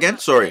 If Say you that was on again?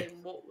 Sorry. plane,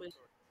 what would?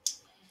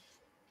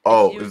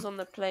 Oh, If you was on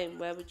the plane,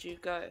 where would you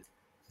go?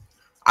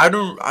 I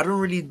don't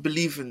really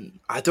believe in.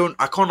 I can't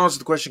answer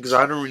the question because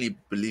I don't really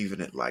believe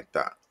in it like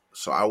that.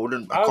 So I I'll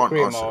can't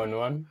create answer. my own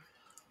one.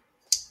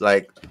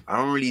 Like I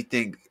don't really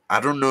think. I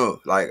don't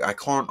know. Like I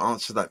can't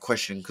answer that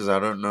question because I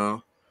don't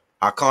know.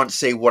 I can't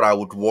say what I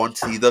would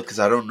want either because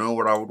I don't know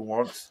what I would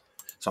want.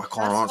 So I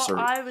can't That's answer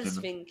what it. I was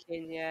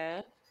thinking.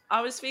 Yeah,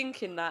 I was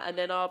thinking that, and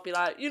then I'll be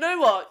like, you know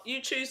what?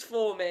 You choose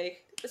for me.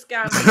 Let's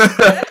gamble.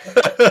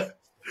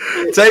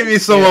 Take me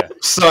somewhere, Yeah.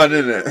 son,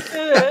 innit?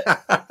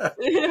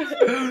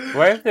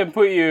 What if they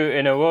put you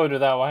in a world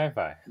without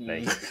Wi-Fi?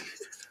 Like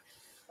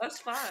That's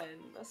fine.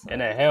 That's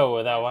in a fine. hell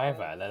without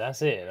Wi-Fi. Like,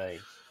 that's it.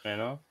 Like, you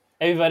know,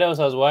 everybody else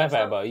has Wi-Fi That's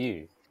not- about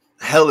you.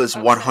 Hell is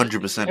I'm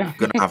 100%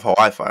 gonna have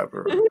Wi-Fi,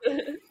 bro.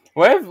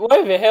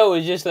 What if hell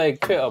is just like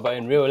Twitter but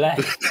in real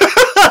life?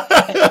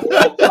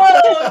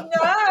 Oh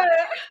no!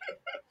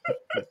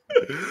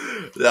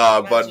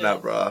 Nah, but Imagine.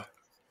 that, bro.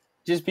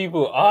 Just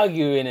people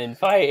arguing and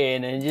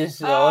fighting and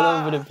just all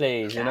over the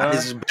place, you know?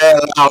 It's bare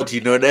loud, you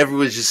know, and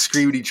everyone's just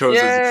screaming each other's.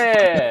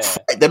 Yeah.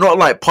 They're not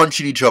like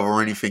punching each other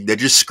or anything. They're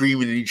just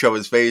screaming in each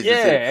other's faces.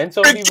 Yeah, and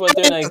some people are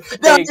doing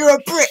like No, fake you're a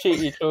prick.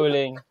 shitty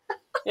trolling.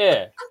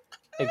 Yeah.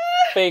 Like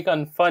fake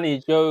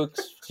unfunny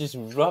jokes, just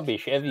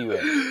rubbish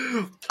everywhere.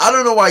 I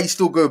don't know why you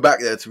still go back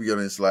there. To be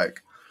honest,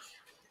 like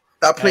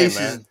that Hey, place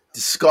man. is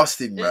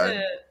disgusting, man.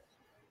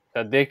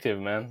 Yeah.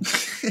 Addictive, man.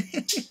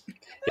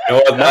 You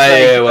know what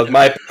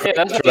my Yeah,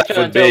 that's what life you're trying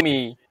would to tell be.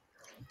 me.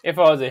 If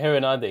I was a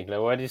heroin addict, like,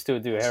 why do you still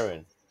do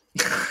heroin?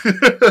 I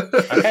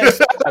I can't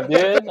stop,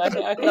 dude. I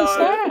can't No.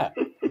 stop.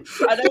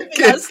 I don't think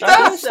that's I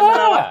can't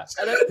stop.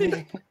 stop. I don't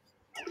think.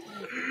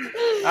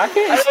 I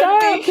can't I don't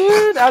stop, think-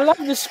 dude. I love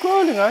the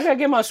scrolling. I gotta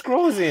get my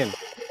scrolls in.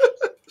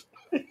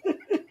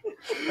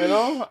 You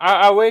know,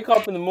 I wake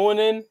up in the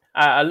morning.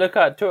 I look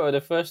at Twitter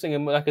the first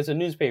thing, like it's a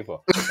newspaper.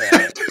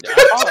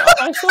 I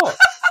can't stop.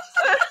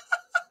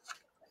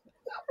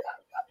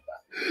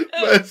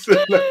 That's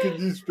like a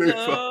newspaper.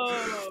 No.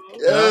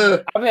 Yeah.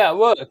 I mean, at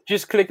work,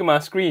 just clicking my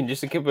screen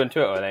just to keep on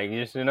Twitter, like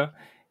just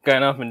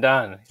going up and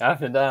down,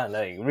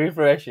 like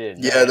refreshing.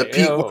 Yeah, like, the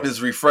peak yo. one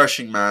is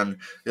refreshing, man.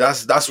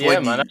 That's Yeah,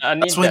 when man, I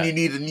need that's when that. you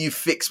need a new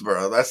fix,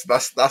 bro.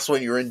 That's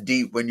when you're in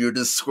deep, when you're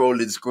just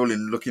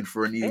scrolling, looking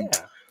for a new. Yeah.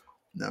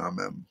 Nah,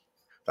 man.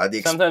 Like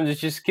the Sometimes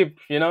it's just keep,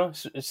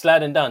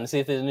 sliding down to see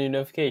if there's a new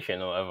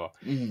notification or whatever.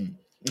 Mm.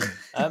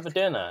 I have a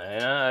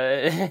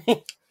dinner,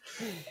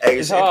 Hey,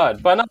 It's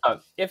hard. But no,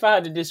 if I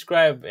had to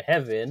describe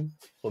heaven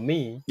for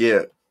me,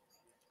 Yeah,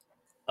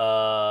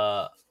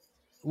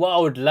 what I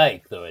would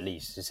like, though, at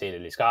least, to say the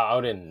least, I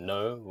wouldn't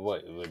know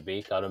what it would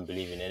be. 'Cause I don't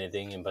believe in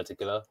anything in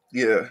particular.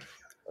 yeah.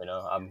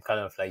 I'm kind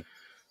of like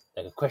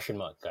a question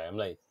mark guy. I'm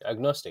like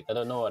agnostic. I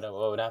don't know what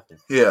would happen,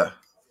 Yeah.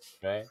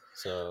 right?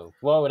 So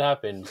what would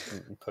happen?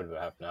 Probably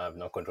would happen. I have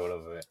no control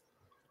over it.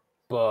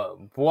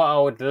 But what I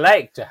would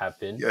like to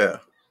happen Yeah.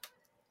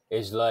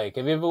 is like,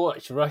 have you ever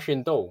watched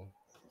Russian Doll?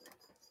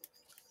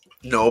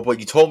 No, but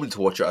you told me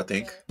to watch it, I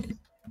think.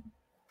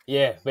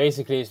 Yeah,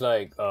 basically it's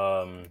like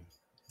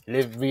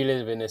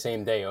relive in the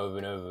same day over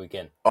and over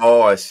again.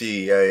 Oh, I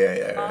see. Yeah. Oh,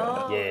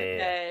 Yeah.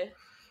 okay.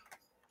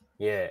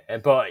 Yeah,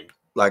 but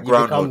Like you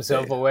become Groundhog Day.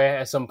 self-aware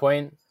at some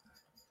point.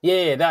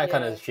 Yeah, that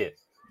kind Yeah. of shit.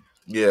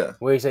 Yeah.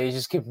 Where you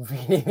just keep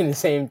reliving the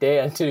same day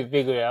until you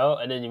figure it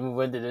out, and then you move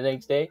on to the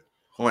next day.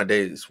 Oh my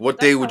days. What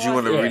That's day would how you I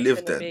want to think Yeah. it's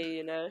relive gonna then? be,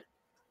 you know.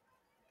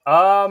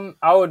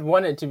 I would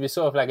want it to be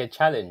sort of like a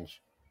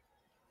challenge,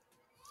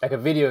 like a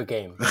video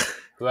game,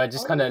 where I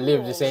just kind of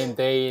live the same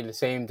day, the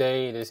same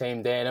day, the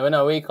same day, and then when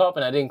I wake up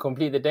and I didn't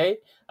complete the day,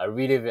 I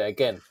relive it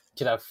again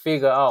till I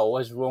figure out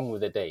what's wrong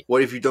with the day.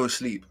 What if you don't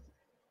sleep?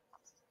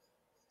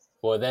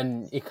 Well,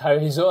 then it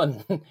carries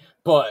on,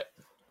 but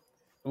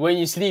when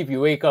you sleep,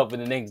 you wake up in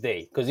the next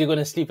day because you're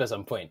gonna sleep at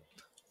some point.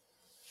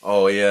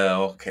 Oh yeah,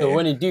 okay. So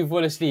when you do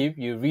fall asleep,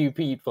 you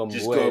repeat from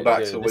Just where go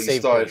back the to where you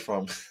save started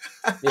point.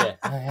 from.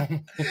 Yeah.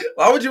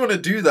 Why would you want to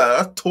do that?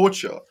 That's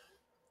torture.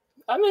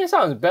 I mean, it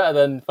sounds better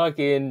than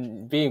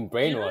fucking being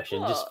brainwashed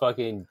and what? just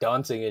fucking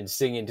dancing and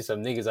singing to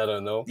some niggas I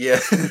don't know. Yeah,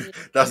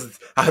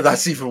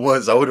 that's even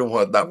worse. I wouldn't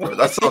want that, bro.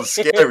 That sounds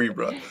scary,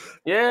 bro.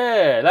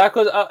 Yeah, like,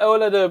 cause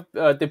all of the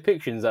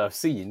depictions I've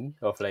seen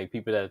of like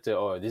people that say,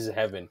 "Oh, this is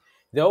heaven,"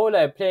 they're all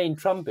like playing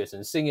trumpets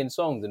and singing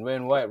songs and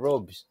wearing white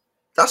robes,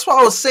 That's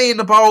what I was saying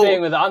about.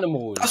 playing with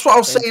animals. That's what I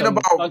was in saying some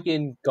about.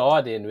 fucking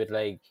garden with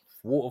like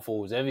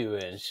waterfalls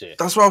everywhere and shit.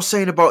 That's what I was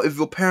saying about if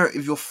your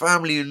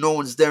family and no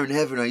one's there in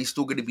heaven, are you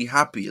still going to be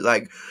happy?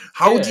 Like,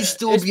 how would you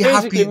still it's be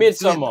happy? basically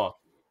Midsummer.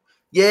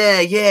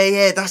 Yeah.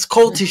 That's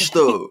cultish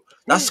though.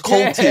 That's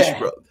cultish,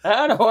 bro.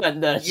 I don't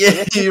want that Yeah,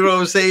 shit. you know what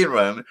I'm saying,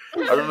 man.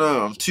 I don't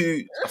know.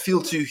 I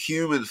feel too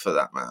human for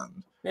that,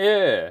 man.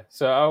 Yeah,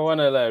 so I want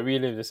to like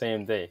relive the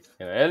same day.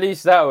 You know, at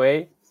least that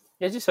way,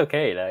 it's just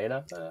okay. Like, you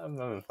know,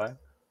 I'm fine.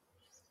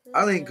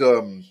 I think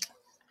But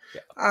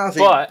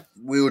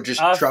we will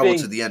just I travel to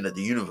think- the end of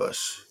the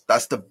universe.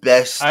 That's the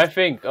best. I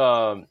think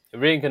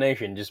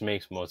reincarnation just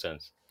makes more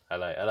sense. I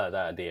like that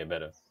idea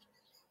better.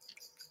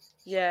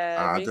 Yeah,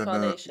 I don't know.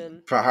 reincarnation. Yeah,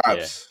 Perhaps,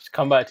 just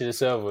come back to the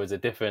server is a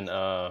different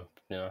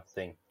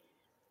thing.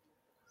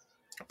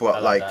 I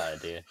but like like,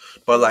 that idea.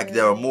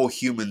 there are more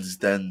humans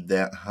than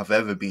there have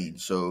ever been.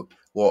 So,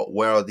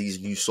 where are these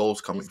new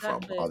souls coming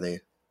Exactly. from? Are they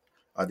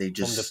From the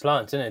just?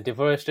 plants, innit?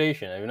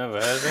 Deforestation. Have you never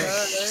heard of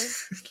it?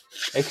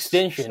 No.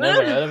 Extinction.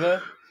 Never heard of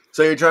it?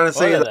 So you're trying to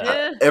say All that of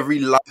that. every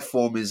life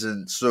form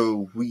isn't?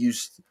 So we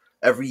use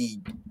every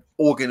That's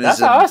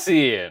organism. how I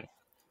see it.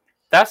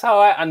 That's how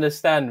I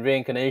understand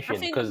reincarnation. I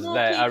think Because more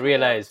like, I people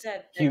realize are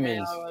dead than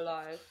humans. they are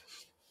alive.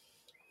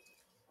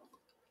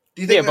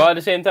 Do you Yeah, think? but at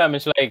the same time,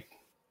 it's like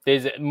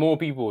there's more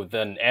people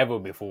than ever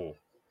before.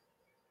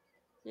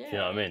 Yeah. You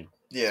know what I mean?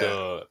 Yeah.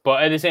 So,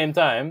 but at the same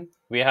time,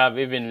 we have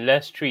even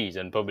less trees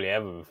than probably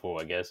ever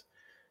before, I guess.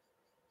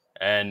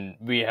 And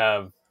we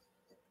have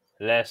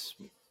less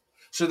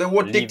So then,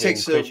 what living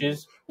dictates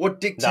creatures.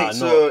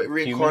 not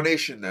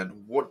reincarnation?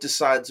 Then what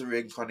decides a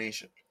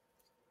reincarnation?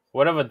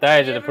 Whatever dies Have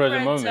at you the ever present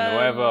read, moment,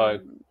 whatever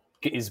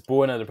is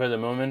born at the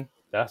present moment,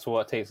 that's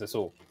what takes us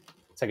all.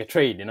 It's like a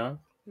trade, you know?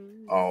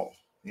 Oh,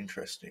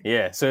 interesting.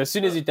 Yeah. So as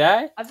soon as you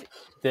die, Have-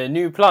 the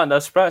new plant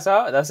that sprouts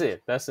out, that's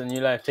it. That's the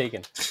new life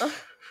taken.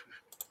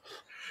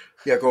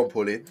 Yeah, go on,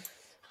 Pauline.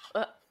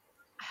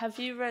 Have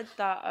you read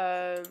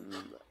that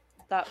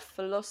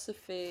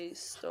philosophy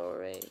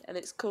story? And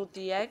it's called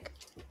The Egg.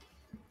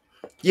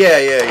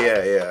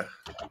 Yeah.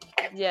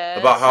 Yeah.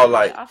 About how,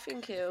 like- I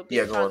think it'll be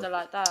Yeah, go kind of on.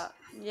 like that.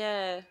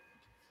 Yeah.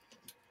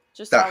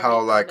 Just That how,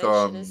 like,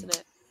 reincarnation, isn't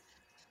it?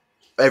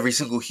 Every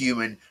single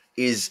human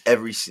is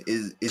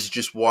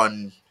just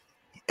one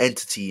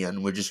entity,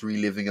 and we're just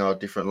reliving our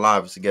different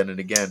lives again and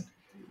again.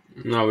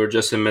 No, we're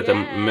just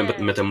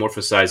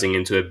metamorphosizing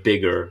into a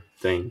bigger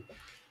thing.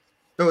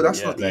 No,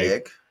 that's Yeah, not the like-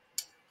 egg.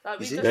 Like,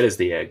 we Is it? just- That is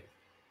the egg.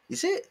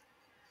 Is it?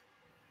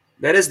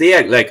 That is the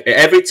egg. Like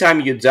every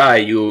time you die,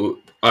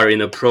 you are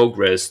in a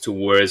progress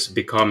towards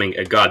becoming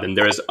a god, and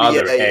there's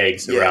other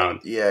eggs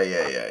around. Yeah.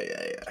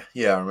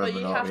 Yeah, I But remember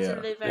you now. have Yeah.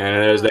 to live every And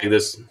there's like time.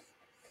 this.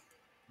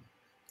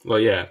 Well,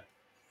 yeah,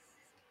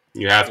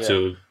 you have Yeah.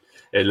 to.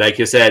 Like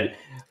you said,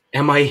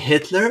 am I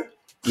Hitler?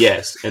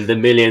 Yes, and the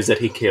millions that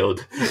he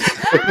killed.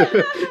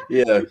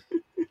 Yeah.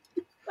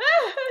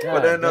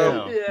 God then,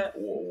 damn. Yeah.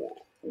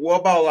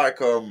 What about like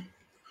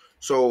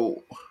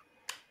so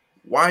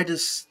why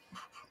does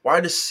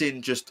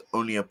sin just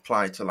only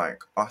apply to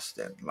like us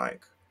then?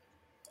 Like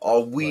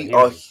are we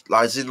Well,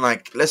 are as in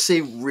like let's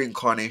say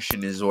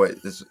reincarnation is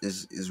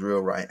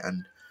real, right?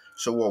 And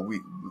so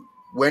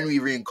when we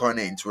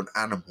reincarnate into an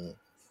animal,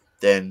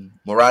 then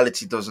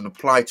morality doesn't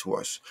apply to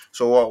us.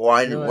 So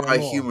why No are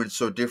anymore. humans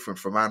so different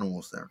from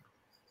animals then?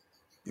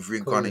 If Because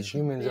reincarnation,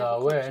 humans Yeah, are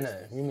of aware, course.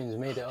 innit? Humans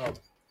made it up.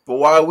 but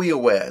why are we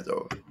aware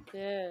though?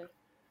 Yeah.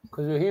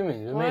 Because we're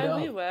humans. We made Why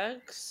it we up.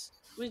 works?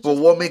 We But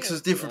just what makes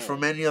us developed, different yeah.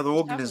 from any other Just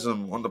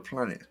organism on the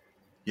planet?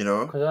 You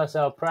know? Because that's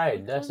our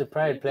pride. That's the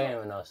pride We've playing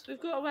got- on us.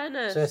 We've got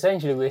awareness. So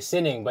essentially, we're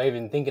sinning by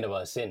even thinking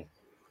about sin.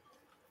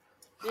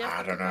 We have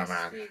I the don't know, man.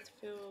 capacity to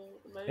feel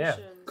Yeah.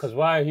 emotions. Because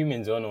why are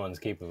humans the only ones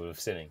capable of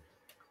sinning?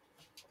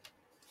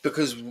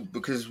 Because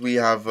we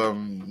have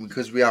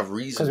Because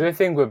reason. we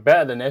think we're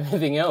better than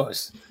everything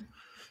else.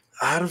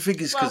 I don't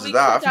think it's Well, because we of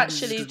that. I could think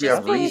it's actually because we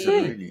have just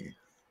reason, be-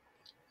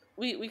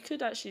 really. we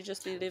could actually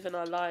just be living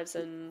our lives,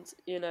 and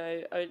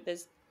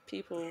there's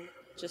people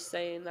just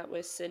saying that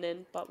we're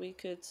sinning, but we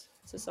could,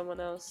 to someone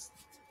else,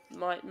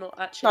 might not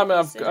actually I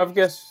mean, be sinning. I've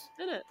guessed.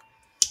 Innit?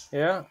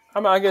 Yeah. I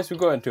mean, I guess we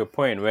got into a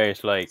point where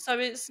it's like So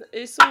it's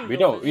all we your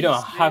don't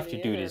beliefs, have really,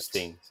 to do innit? these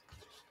things.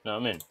 You know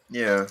what I mean?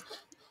 Yeah.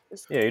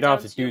 It's Yeah, you don't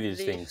down have to your do these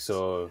things. beliefs.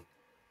 So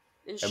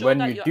Ensure when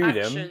that you your do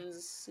them-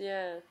 actions,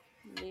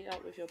 meet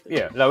up with your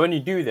beliefs. yeah, like when you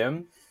do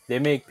them, they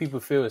make people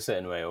feel a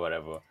certain way or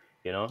whatever,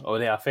 you know, or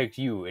they affect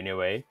you in a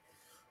way.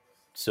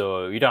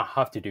 So you don't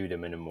have to do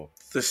them anymore.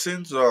 The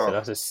sins So are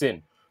that's a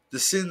sin.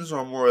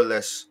 more or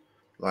less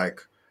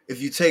like,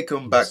 if you take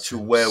them back to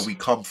where we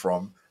come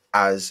from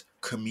as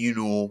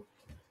communal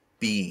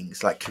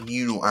beings, like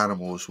communal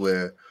animals,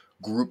 we're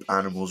group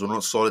animals, we're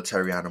not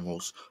solitary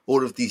animals.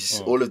 All of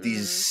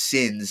these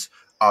sins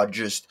are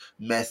just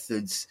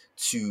methods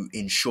to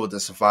ensure the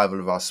survival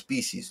of our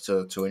species,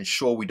 to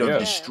ensure we don't Yeah.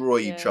 destroy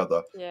each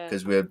other, Yeah.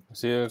 because we're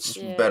So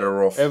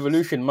better off.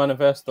 evolution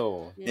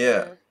manifesto.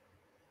 Yeah.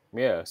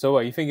 Yeah. So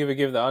what you think if we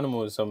give the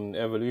animals some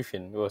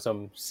evolution or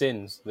some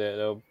sins,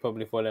 they'll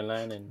probably fall in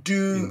line and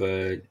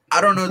But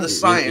I don't know the y-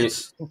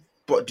 science,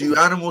 but do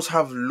animals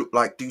have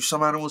do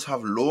some animals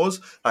have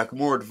laws, like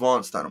more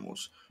advanced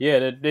animals?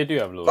 yeah, they do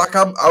have laws. Like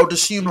I would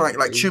assume like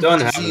they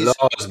don't have chimpanzees.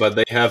 laws, but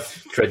they have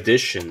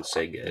traditions,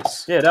 I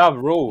guess. Yeah, they have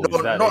rules.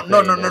 No, that no, they no,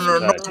 play no, in no, their no,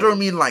 no. I society. don't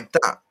mean like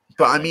that.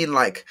 But I mean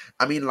like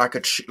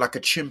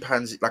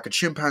a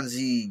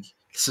chimpanzee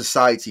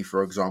society,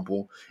 for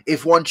example.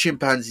 If one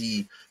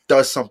chimpanzee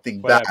does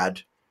something Well, like,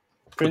 bad,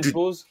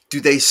 principles.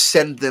 do they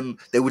send them?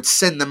 They would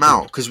send them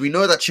out, because we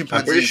know that I'm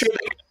pretty chimpanzees. sure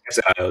they get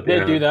exiled. They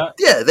yeah. do that.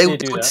 Yeah, they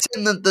do would that.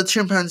 send the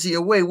chimpanzee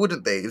away,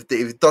 wouldn't they? If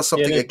it does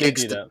something they do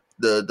against that.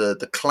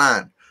 the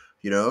clan,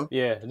 you know?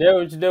 Yeah,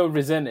 they'll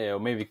resent it or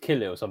maybe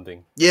kill it or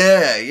something.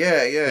 Yeah.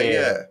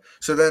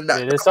 So then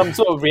Yeah, there's some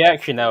sort of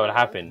reaction that would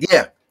happen.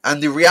 yeah,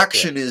 and the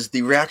reaction is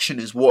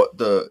what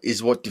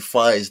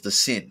defies the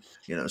sin,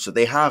 you know. So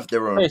they have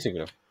their own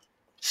Basically.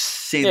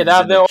 sins. Yeah, they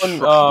have in their a own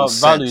structural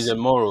values sense.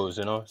 and morals,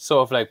 you know,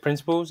 sort of like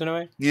principles in a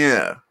way.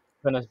 Yeah,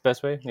 That's the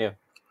best way. Yeah,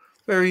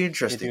 very they do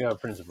interesting. have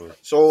principles.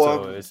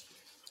 So It's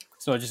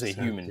not just a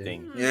human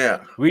thing.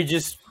 yeah, We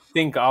just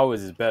think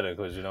ours is better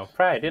because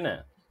pride,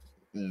 innit?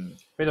 Mm.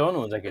 We're the only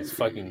ones that gets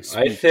fucking. I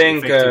speak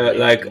think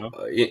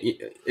effectively,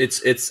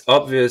 it's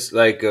obvious,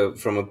 like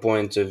from a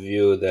point of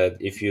view, that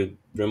if you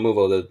remove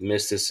all that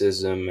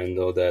mysticism and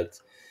all that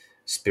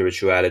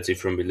spirituality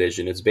from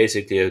religion, it's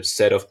basically a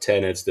set of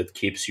tenets that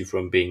keeps you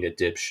from being a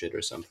dipshit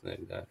or something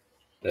like that.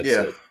 That's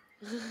Yeah. it.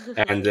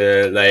 And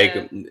there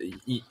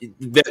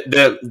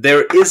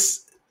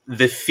is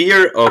the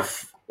fear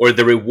of, or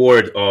the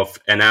reward of,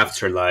 an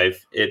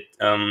afterlife.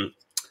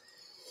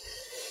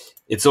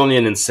 It's only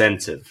an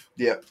incentive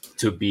yeah,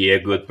 to be a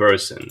good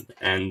person,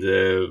 and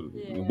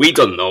we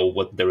don't know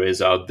what there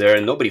is out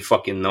there. Nobody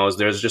fucking knows.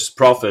 There's just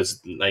prophets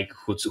like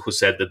who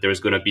said that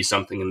there's going to be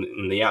something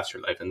in the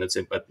afterlife, and that's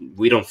it. But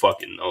we don't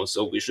fucking know,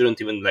 so we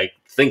shouldn't even like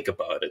think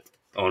about it,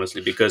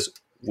 honestly, because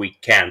we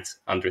can't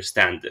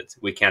understand it.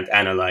 We can't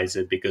analyze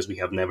it because we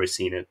have never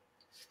seen it.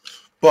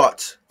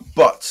 but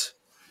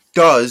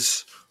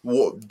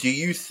do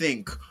you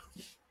think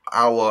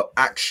our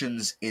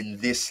actions in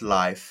this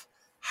life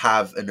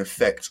have an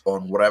effect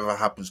on whatever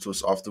happens to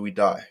us after we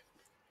die?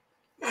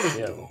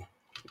 Yeah. No.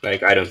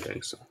 Like, I don't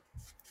think so.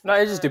 No,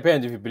 it just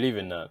depends if you believe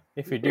in that.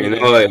 If you do, You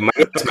then- know, my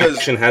Because-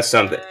 action has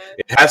something.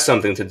 It has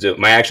something to do.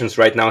 My actions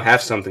right now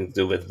have something to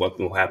do with what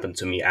will happen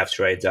to me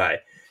after I die.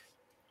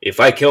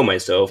 If I kill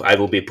myself, I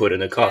will be put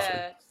in a coffin.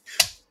 Yeah.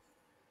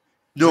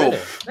 No, Really?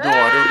 no,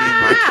 I don't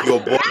mean like your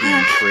body,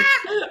 you prick.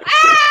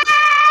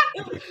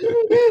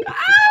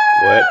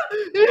 What?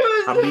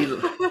 I mean,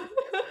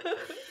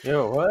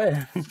 Yo, what?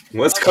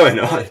 What's I going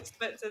wasn't on?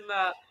 expecting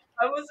that.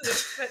 I wasn't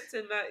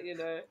expecting that, you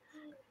know.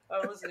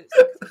 I wasn't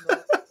expecting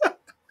that.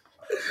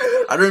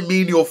 I don't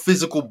mean your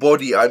physical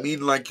body. I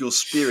mean like your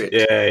spirit.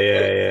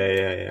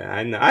 Yeah.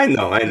 I know.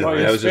 Well,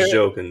 your I was just spirit-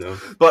 joking, though.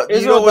 But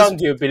It's you know all what's down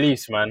to your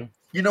beliefs, man.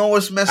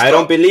 messed I up?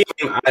 don't believe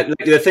him. Like,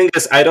 the thing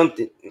is, I'm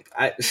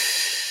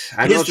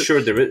Here's not the- sure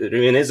there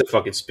even is a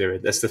fucking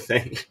spirit. That's the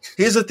thing.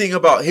 Here's the thing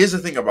about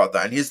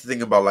that, and here's the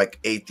thing about like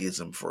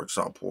atheism, for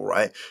example,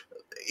 right?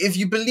 If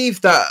you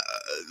believe that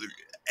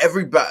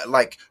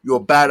like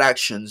your bad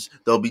actions,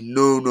 there'll be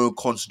no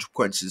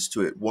consequences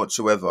to it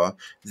whatsoever,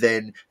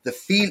 then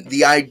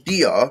the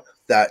idea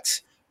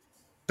that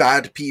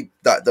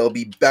there'll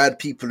be bad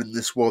people in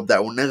this world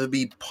that will never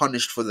be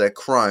punished for their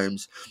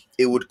crimes,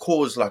 it would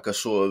cause like a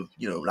sort of,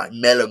 like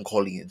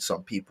melancholy in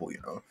some people.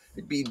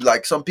 It'd be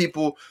like some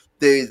people,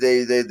 they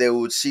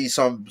would see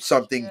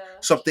something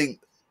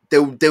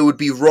they would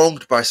be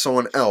wronged by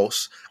someone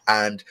else,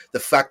 and the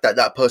fact that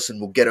that person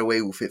will get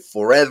away with it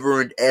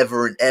forever and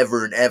ever and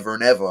ever and ever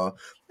and ever,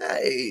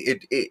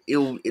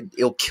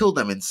 it'll kill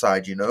them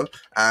inside, you know.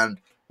 And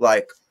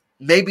like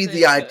maybe So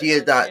the it's a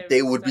idea that very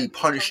they would be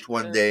respectful punished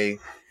one compliment. day,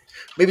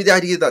 maybe the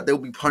idea that they'll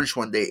be punished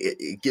one day,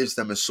 it gives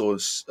them a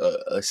source,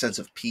 a sense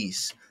of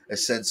peace, a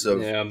sense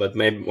of Yeah, but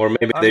maybe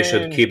I they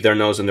should mean, keep their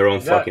nose in their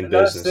own fucking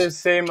that's the business.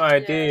 same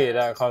idea Yeah.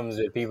 that comes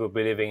with people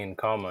believing in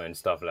karma and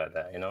stuff like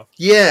that. You know,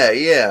 yeah,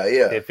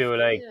 they feel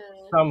like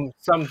Yeah.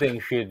 something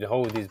should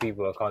hold these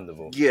people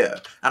accountable. yeah.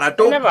 And I It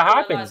don't. never Yeah, like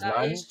happens, that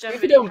man. is If you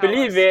generally don't how I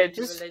believe see it,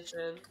 the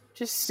religion.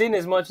 just sin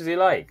as much as you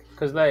like,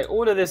 because like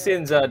all of the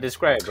sins are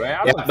described, right?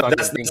 I Yeah, don't but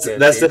fucking think they're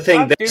that's the sins.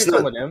 I thing. do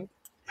some of them.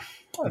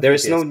 I don't There think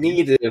is they're no sins.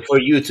 need for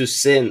you to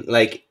sin.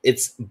 Like,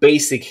 it's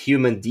basic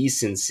human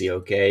decency,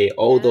 okay?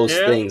 All those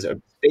Yeah. things are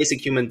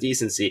basic human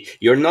decency.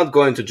 You're not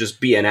going to just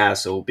be an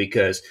asshole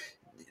because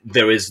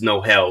there is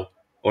no hell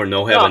or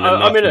no No, heaven and I mean,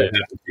 nothing will look,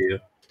 happen to you.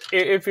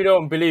 if you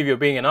don't believe you're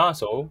being an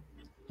asshole,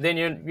 then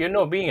you're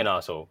not being an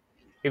asshole.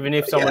 Even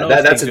if someone Yeah,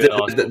 else that's thinks a you're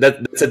an asshole.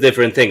 that's a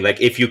different thing. Like,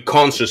 if you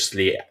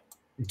consciously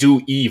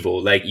do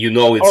evil, like, you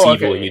know it's Oh,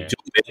 evil okay, and you yeah. do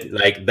it,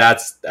 like,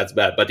 that's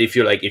bad. But if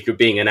you're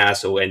being an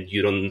asshole and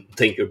you don't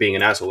think you're being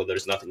an asshole, well,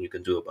 there's nothing you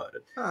can do about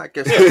I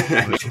guess Yeah.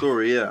 that's the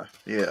story. Yeah,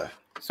 yeah.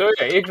 So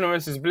yeah,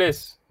 ignorance is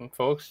bliss,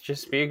 folks.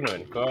 Just be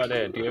ignorant. Go out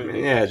there, do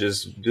everything. Yeah,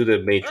 just do the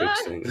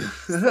Matrix thing. And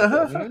fuck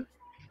off. Hmm?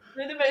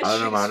 With the I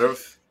don't know, man.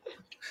 Matrix.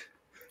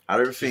 I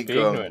don't Just think. be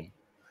ignorant.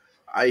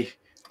 I Yeah,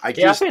 I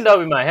just. think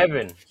that'll be my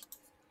heaven.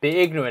 Be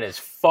ignorant as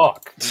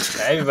fuck.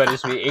 Like, everybody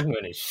just be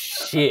ignorant as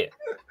shit.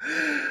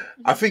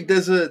 I think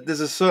there's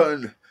a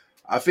certain.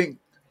 I think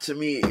to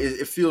me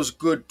it feels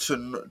good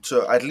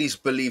to at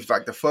least believe.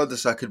 Like the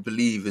furthest I could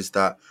believe is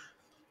that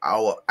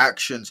our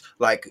actions,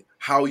 like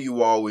how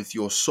you are with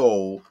your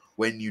soul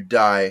when you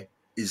die,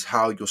 is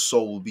how your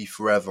soul will be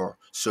forever.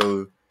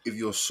 So if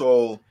your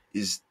soul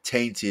is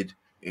tainted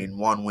in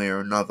one way or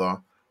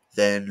another,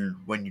 then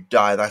when you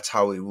die, that's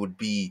how it would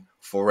be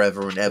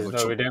forever and There's ever.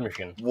 no To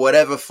redemption.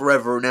 whatever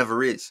forever and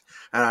ever is.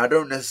 And I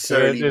don't So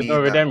necessarily there's no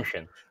mean that.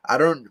 redemption. I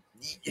don't.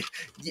 Yeah,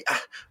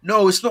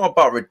 no, it's not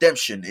about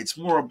redemption. It's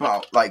more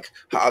about, like,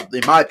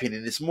 in my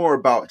opinion, it's more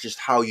about just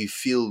how you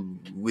feel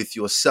with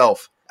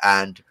yourself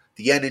and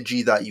the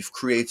energy that you've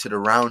created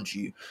around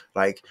you.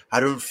 Like, I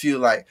don't feel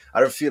like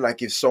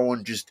if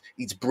someone just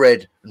eats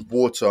bread and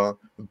water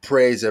and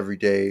prays every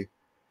day,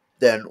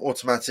 then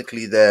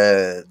automatically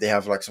they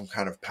have like some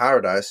kind of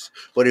paradise.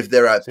 But if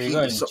they're at So you're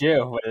going peace, to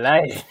jail for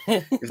life.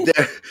 if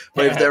they're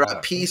if they're Yeah.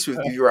 at peace with,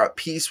 if you're at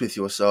peace with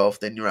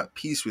yourself, then you're at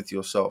peace with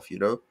yourself, you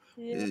know.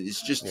 Yeah.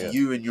 It's just Yeah.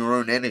 you and your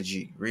own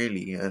energy,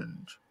 really.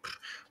 And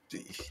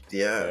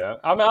yeah, Yeah.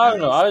 I mean, I don't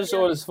know. I just Yeah.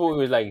 always thought it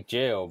was like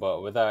jail,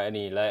 but without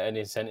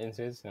any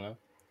sentences. You know,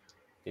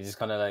 it's just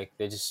kind of like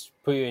they just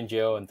put you in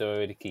jail and throw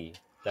away the key.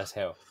 That's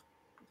hell.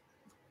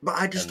 but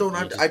I just And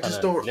don't. you just I kind just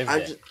of don't. live I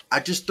there. just. I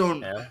just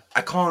don't. Yeah.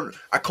 I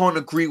can't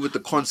agree with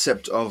the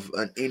concept of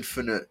an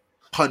infinite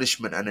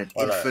punishment and an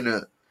Or like,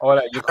 infinite or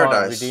like you can't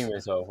paradise. redeem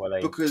yourself, or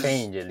like Because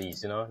change at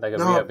least. You know, like a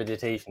no,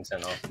 rehabilitation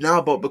center.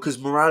 no, but because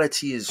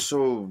morality is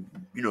so,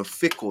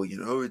 fickle.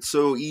 It's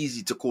so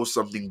easy to call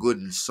something good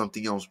and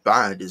something else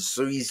bad. It's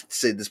so easy to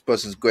say this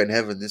person's going to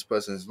heaven, this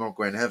person is not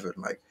going to heaven.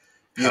 Like,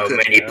 you How can.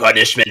 many Yeah.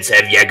 punishments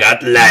have you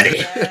got,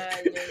 laddie?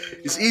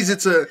 It's easy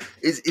to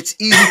it's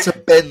easy to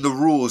bend the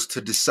rules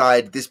to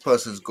decide this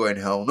person's going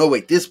hell. No,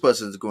 wait, this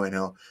person's going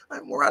hell.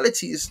 Like,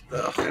 morality is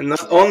And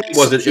not only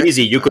was it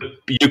easy, you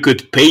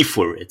could pay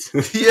for it.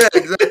 yeah,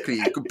 exactly.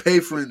 You could pay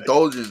for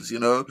indulgence.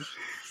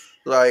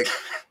 Like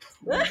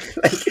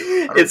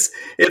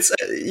It's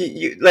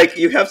like,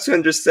 you have to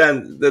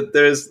understand that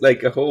there's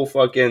like a whole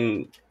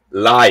fucking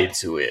lie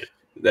to it.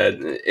 That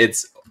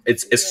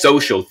it's a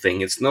social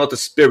thing. It's not a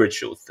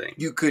spiritual thing.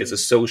 you could, It's a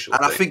social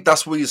and I thing. think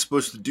that's what you're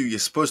supposed to do. You're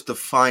supposed to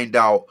find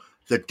out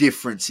the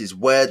differences,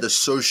 where the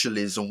social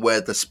is and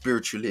where the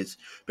spiritual is.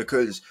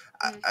 Because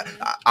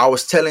I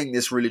was telling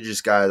this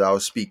religious guy that I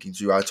was speaking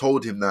to, I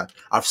told him that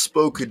I've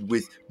spoken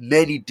with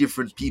many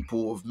different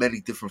people of many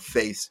different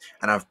faiths,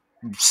 and I've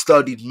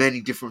studied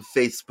many different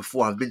faiths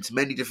before. I've been to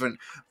many different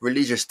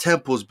religious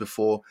temples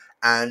before,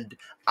 and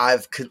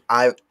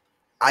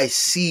I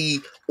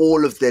see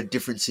all of their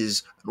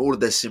differences and all of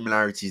their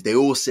similarities. They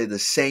all say the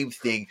same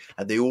thing,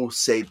 and they all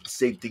say the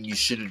same thing you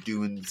shouldn't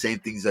do and the same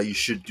things that you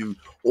should do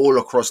all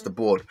across the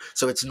board.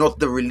 So it's not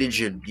the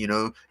religion,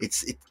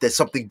 there's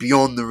something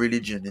beyond the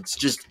religion. It's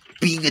just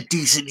being a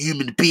decent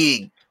human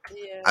being,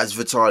 Yeah. as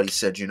Vitali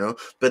said.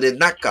 But then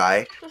that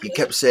guy, he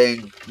kept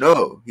saying,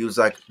 no. He was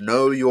like,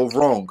 no, you're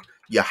wrong.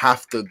 You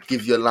have to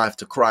give your life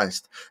to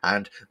Christ.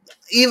 And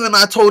even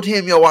I told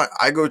him,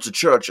 I go to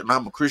church and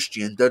I'm a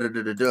Christian, da da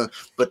da da da.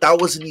 But that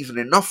wasn't even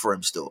enough for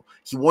him still.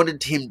 He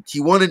wanted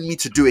me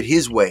to do it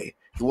his way.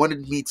 He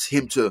wanted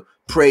him to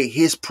pray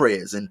his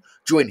prayers and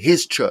join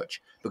his church.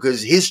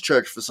 Because his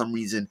church, for some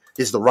reason,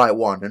 is the right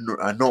one and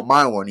not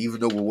my one, even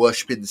though we're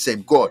worshiping the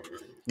same God.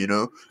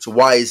 So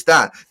why is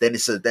that? Then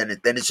it's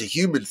a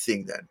human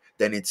thing.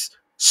 Then it's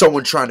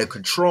someone trying to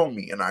control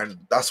me, and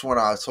that's when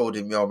I told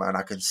him, yo, man,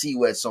 I can see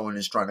where someone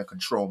is trying to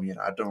control me, and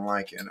I don't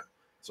like it.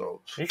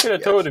 So You should have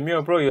yeah. told him,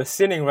 yo, bro, you're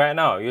sinning right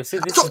now. This is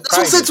That's what I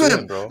pride said to you're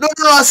him. doing, bro.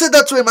 No, I said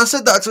that to him. I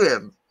said that to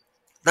him.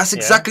 That's Yeah?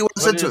 exactly what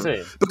I said did to you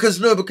him.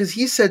 say? Because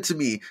he said to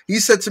me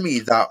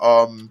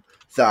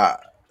that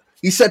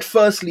he said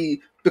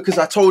firstly, because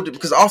I told him,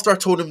 because after I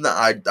told him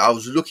that I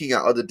was looking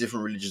at other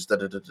different religions,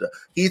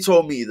 he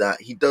told me that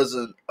he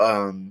doesn't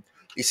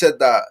he said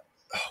that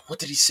what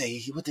did he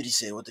say? What did he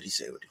say?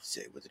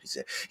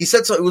 He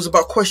said so. It was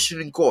about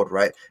questioning God,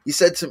 right? He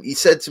said to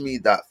me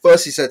that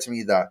first. He said to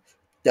me that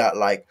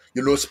like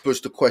you're not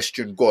supposed to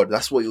question God.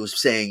 That's what he was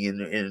saying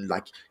in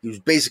like he was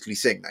basically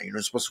saying that you're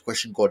not supposed to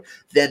question God.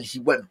 Then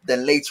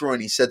later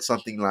on he said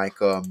something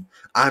like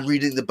I'm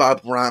reading the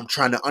Bible and I'm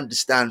trying to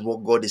understand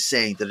what God is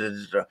saying.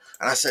 And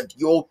I said,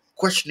 you're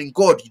questioning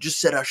God. You just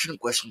said I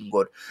shouldn't question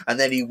God. And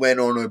then he went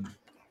on a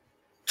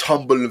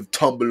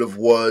tumble of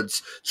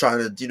words, trying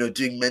to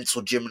doing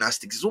mental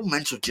gymnastics. It's all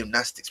mental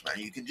gymnastics, man.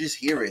 You can just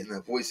hear it in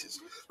their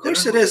voices. Of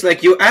course it is.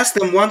 Like, you ask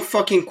them one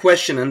fucking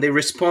question and they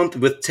respond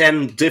with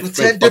 10 different With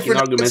 10 fucking different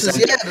arguments.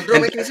 answers, yeah, that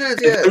don't make any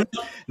sense, and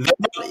yeah.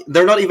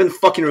 they're not even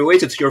fucking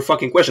related to your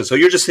fucking question. So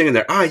you're just sitting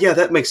there, yeah,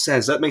 that makes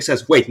sense.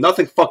 Wait,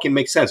 nothing fucking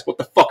makes sense. What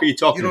the fuck are you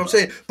talking You know about?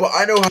 what I'm saying? But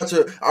I know how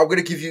to. I'm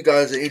gonna give you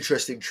guys an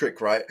interesting trick,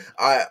 right?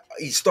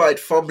 He started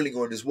fumbling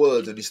on his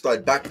words and he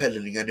started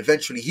backpedaling, and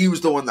eventually he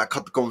was the one that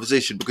cut the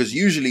conversation, because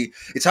usually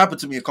it's happened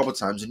to me a couple of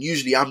times, and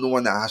usually I'm the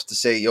one that has to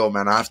say, "Yo,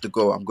 man, I have to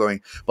go. I'm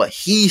going." But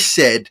he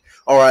said,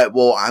 "All right,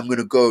 well, I'm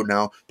gonna go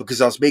now,"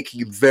 because I was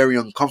making him very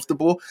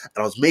uncomfortable,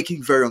 and I was making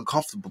him very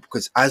uncomfortable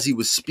because as he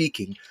was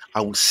speaking,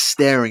 I was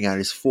staring at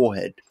his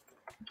forehead.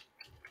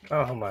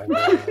 Oh my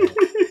god.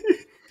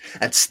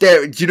 And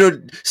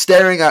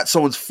staring at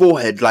someone's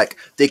forehead, like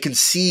they can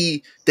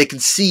see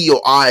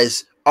your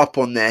eyes up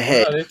on their Well, no,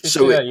 head, they should so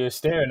see that you're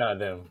staring at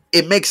them.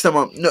 it makes them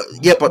no,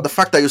 yeah, but the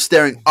fact that you're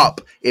staring up,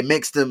 it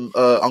makes them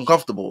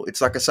uncomfortable. It's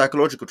like a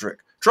psychological trick.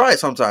 Try it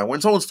sometime. When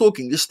someone's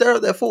talking, just stare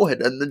at their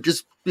forehead and then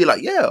just be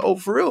like, yeah, oh,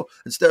 for real,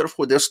 and stare at the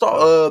forehead. They'll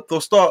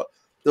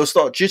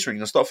start jittering,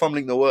 they'll start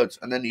fumbling the words,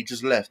 and then he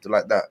just left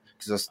like that.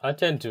 I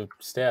tend to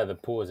stare at the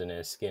pores in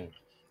their skin.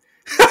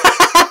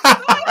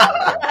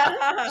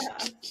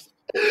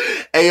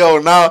 Hey yo,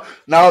 now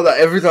that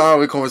every time I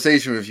have a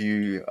conversation with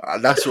you,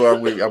 that's where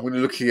I'm gonna be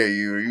looking at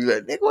you. And you're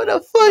like, nigga, what the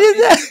fuck is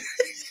that?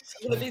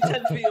 I'm gonna be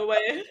 10 feet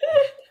away.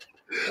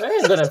 That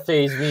ain't gonna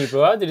phase me,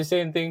 bro. I did the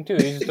same thing too. You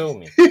just told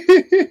me.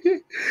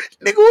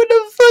 Nigga, what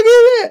the fuck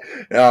is that?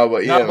 No,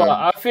 but yeah, No, but man.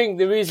 I think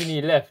the reason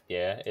he left,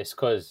 is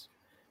because,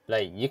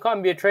 like, you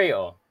can't be a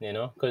traitor,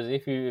 because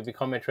if you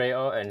become a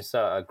traitor and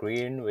start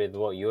agreeing with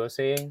what you're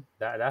saying,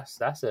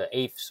 that's an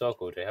 8th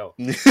circle to hell.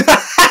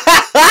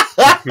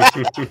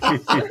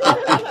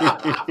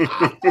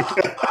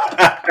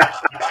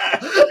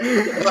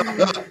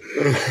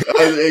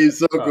 Hey,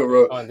 Soko,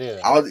 bro. Can't do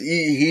that.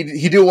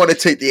 He didn't want to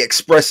take the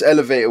express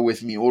elevator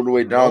with me all the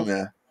way down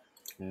there.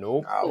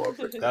 Nope. I won't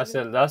trick, That's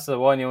the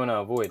one you want to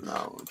avoid. no, I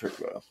won't trick,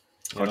 bro.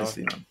 You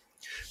Honestly, man.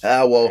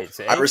 Well, It's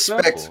an I 8th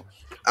respect. circle.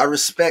 I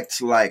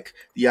respect like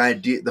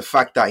the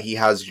fact that he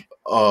has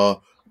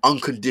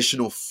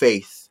unconditional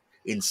faith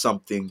in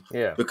something.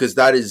 Yeah. Because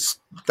that is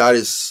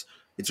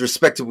it's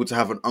respectable to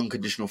have an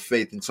unconditional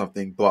faith in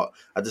something, but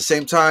at the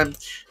same time,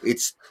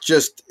 it's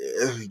just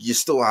you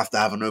still have to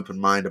have an open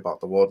mind about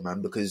the world,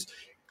 man. Because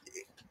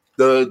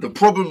the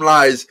problem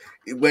lies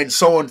when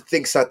someone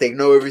thinks that they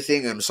know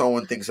everything and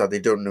someone thinks that they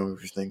don't know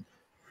everything.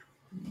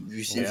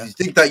 If you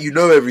think that you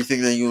know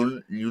everything, then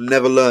you'll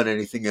never learn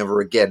anything ever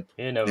again.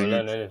 You never Then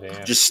learn anything.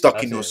 Yeah. Just stuck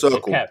That's in your it. circle.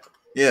 You're capped.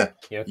 Yeah,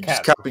 You're you're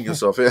just capped. capping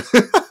yourself. Yeah,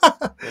 Yeah.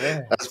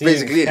 that's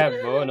Ceiling's basically it.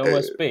 capped, bro. No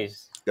more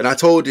space. And I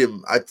told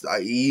him,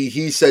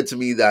 he said to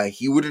me that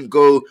he wouldn't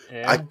go.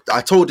 Yeah.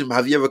 I told him,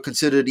 have you ever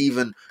considered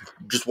even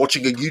just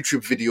watching a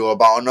YouTube video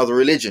about another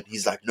religion?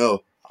 He's like,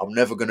 no, I'm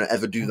never gonna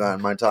ever do that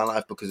in my entire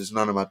life because it's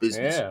none of my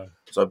business. Yeah.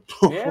 So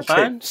Yeah, okay.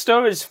 man.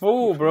 Storage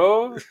full,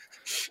 bro.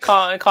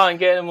 Can't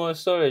get any more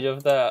storage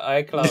of that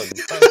iCloud.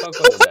 Fuck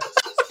all of that.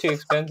 Too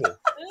expensive.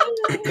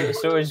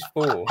 Storage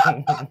full.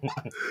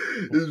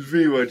 It's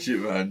pretty much it,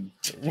 man.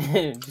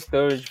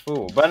 Storage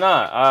full. But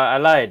nah, I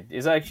lied.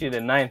 It's actually the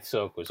 9th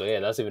circle. So yeah,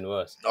 that's even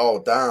worse. Oh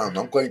damn!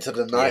 I'm going to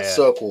the ninth Yeah.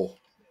 circle.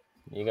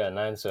 You got a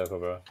 9th circle,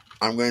 bro.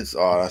 I'm going to.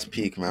 Oh, that's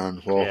peak,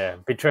 man. Well, Yeah,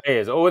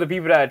 betrayers. All the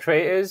people that are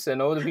traitors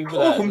and all the people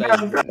that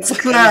man, that's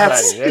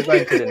class. they're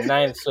going to the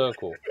 9th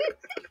circle.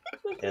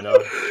 Which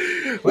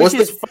What's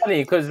is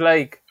funny because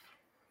like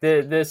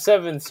the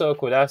 7th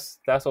circle, that's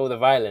all the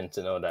violence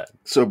and all that.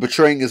 So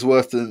betraying is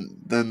worse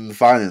than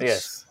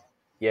violence.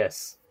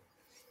 Yes.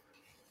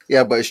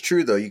 Yeah, but it's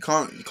true though. You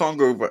can't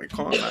go back. You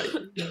can't like.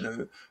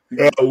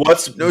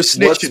 What's No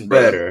snitching, what's bro.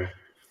 better?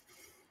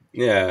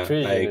 Yeah,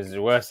 Treason like, is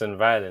worse than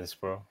violence,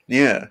 bro.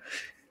 Yeah.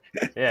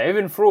 Yeah,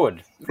 even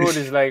fraud. Fraud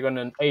is like on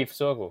an 8th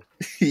circle.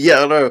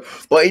 Yeah, I know,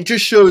 but it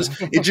just shows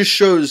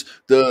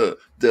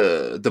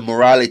the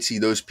morality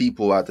those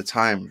people at the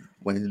time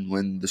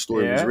when the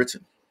story was Yeah.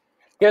 written.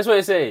 Guess what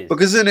it says?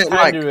 Because isn't it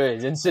like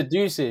Panderers and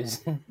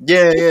seducers.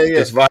 yeah.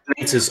 Because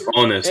violence is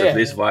honest. Yeah. At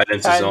least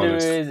violence is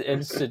honest. Panderers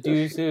and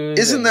seducers.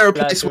 Isn't and there a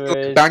place where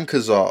flatterers,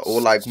 bankers are or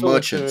like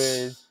merchants?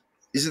 sorcerers.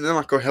 Isn't there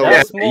like a hell?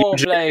 That's Yeah, more of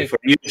usury, like for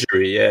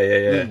usury.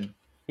 Yeah. Mm.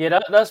 yeah,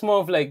 that's more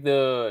of like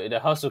the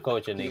hustle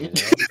culture niggas, you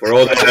know? For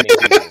all the, Money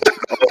people.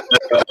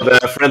 all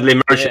the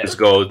friendly merchants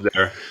go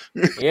there.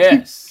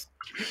 Yes.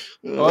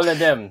 All of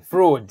them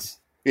frauds.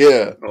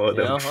 Yeah. All You know,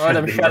 the all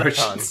them friendly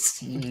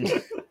charlatans.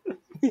 merchants.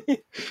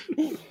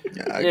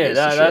 Yeah, I Yeah, guess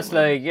that's shit,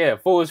 man.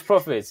 like false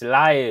prophets,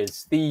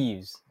 liars,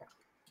 thieves.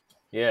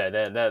 Yeah,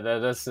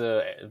 that's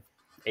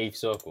eighth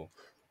circle.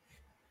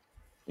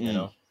 You Mm.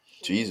 know,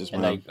 Jesus,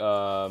 and man. like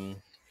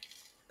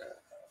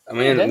I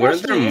mean, that's weren't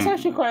actually, it's there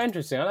actually quite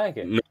interesting. I like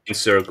it. 9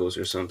 circles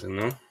or something?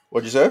 No,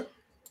 What'd you say?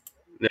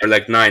 there are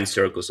like 9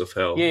 circles of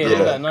hell. Yeah, Yeah. there's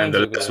like nine And the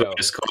circles last of one hell.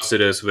 is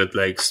Cocytus with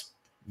like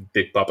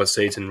Big Papa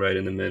Satan right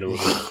in the middle.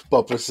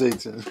 Papa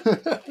Satan.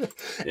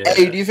 Yeah.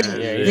 Hey, do you think?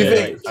 Yeah, Do you yeah,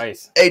 think?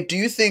 nice. Hey, do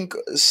you think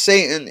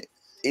Satan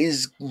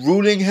is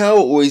ruling hell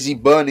or is he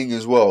burning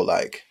as well?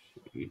 Like,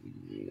 It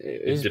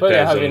He's probably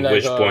depends having, on like,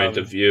 which point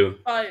of view.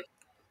 Right.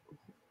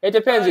 It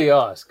depends who you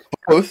ask.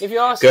 both. If you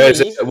ask Because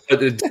me,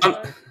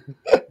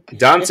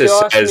 Dante If you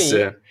ask says,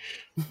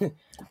 me-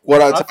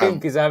 What I at a time?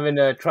 think he's having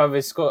a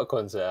Travis Scott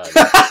concert.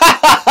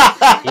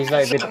 He's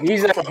like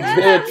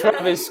the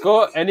Travis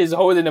Scott, and he's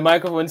holding the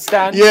microphone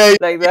stand Yeah,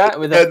 like that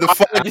with yeah, the the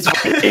fire just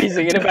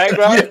blazing in the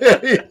background.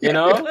 Yeah. You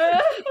know,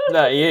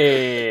 like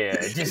yeah,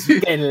 just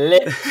getting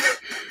lit,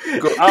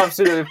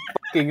 absolutely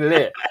fucking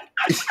lit.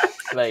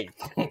 Like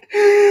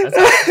that's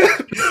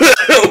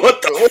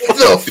what the What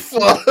the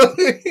fuck?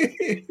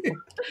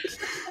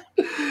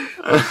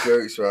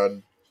 Jokes,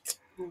 man.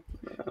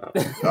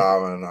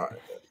 Man, no.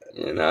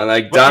 You know,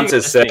 like What do you Dante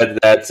guys said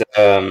think? that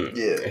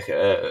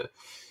Yeah.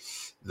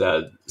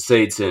 that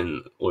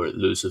Satan or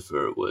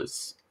Lucifer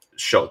was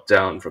shot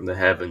down from the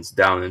heavens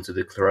down into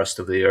the crust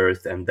of the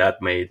earth, and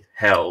that made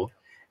hell.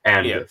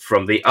 And Yeah.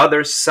 from the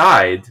other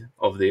side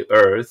of the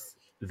earth,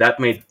 that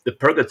made the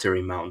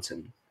purgatory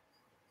mountain.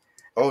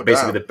 Oh,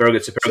 Basically, damn. the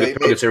purgatory, So it made-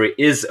 purgatory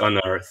is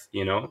on earth,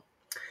 you know.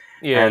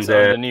 yeah, And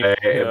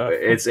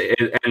it's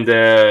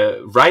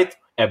underneath. right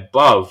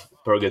above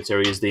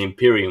purgatory is the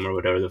Imperium or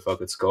whatever the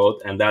fuck it's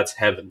called, and that's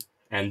heaven.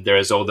 And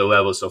there's all the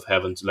levels of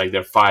heaven, like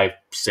there are 5,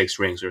 6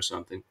 rings or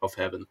something of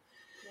heaven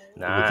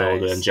with all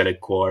the Nice.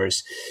 angelic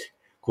quarters.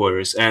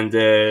 And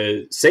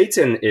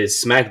Satan is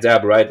smack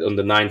dab right on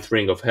the 9th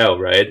ring of hell,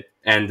 right?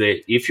 And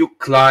if you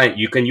climb,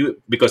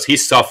 because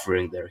he's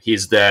suffering there.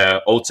 He's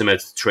the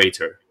ultimate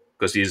traitor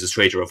because he's the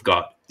traitor of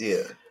God.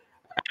 Yeah.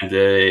 And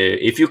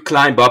if you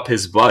climb up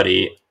his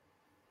body,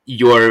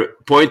 your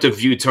point of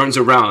view turns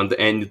around,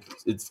 and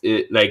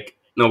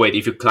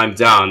if you climb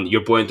down,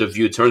 your point of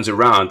view turns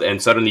around,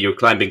 and suddenly you're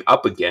climbing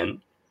up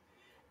again,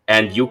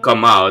 and you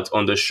come out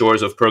on the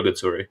shores of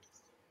purgatory.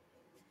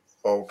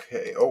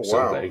 Okay. Oh, wow.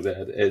 Something like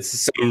that.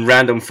 It's some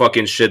random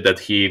fucking shit that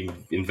he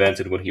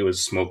invented when he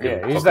was smoking.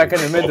 Yeah, he's fucking like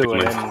in the middle,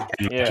 opium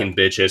and yeah. making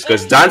bitches.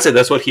 Because Dante,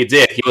 that's what he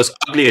did. He was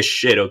ugly as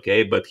shit,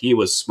 okay, but he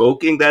was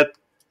smoking that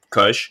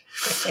kush,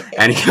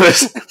 and he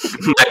was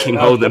macking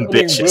all them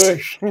Fucking bitches.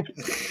 bush.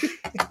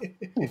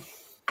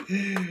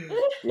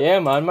 Yeah,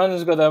 man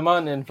just got a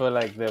mountain for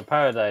like the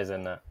paradise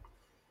and that,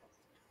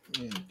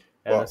 and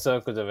Wow. the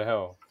circles of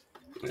hell.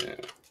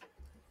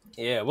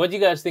 Yeah, what do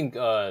you guys think?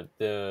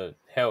 The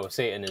hell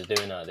Satan is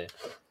doing out there?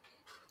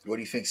 What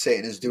do you think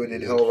Satan is doing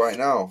in hell right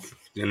now?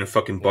 In a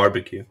fucking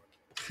barbecue.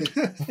 I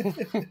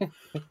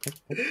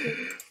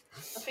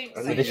think I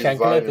With think the he's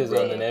shankletters vibing,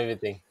 on bro. and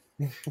everything.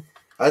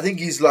 I think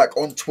he's like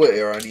on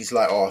Twitter and he's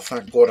like, "Oh,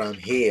 thank God I'm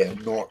here,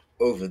 not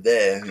over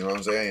there." You know what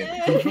I'm saying?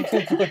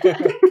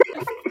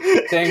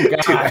 Thank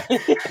God.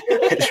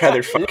 I'd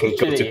rather fucking go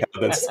to Literally.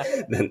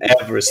 hell than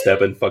ever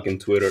step in fucking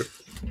Twitter.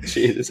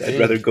 Jesus, I'd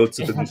rather go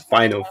to the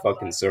final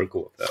fucking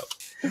circle of hell.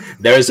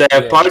 There's a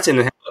part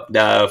in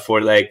hell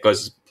for like,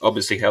 because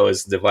obviously hell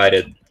is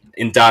divided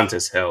in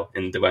Dante's hell,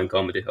 in Divine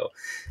Comedy hell.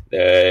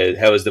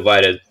 Hell is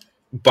divided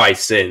by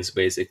sins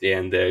basically,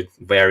 and the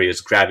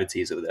various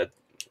gravities of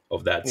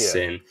that Yeah.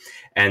 sin.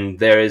 And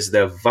there is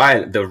the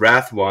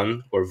wrath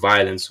one or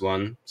violence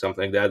one,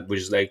 something like that, which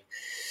is like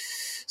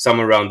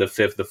somewhere around the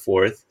 5th, the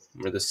 4th,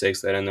 or the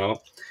 6th, I don't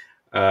know.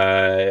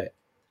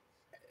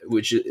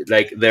 Which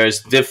like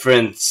there's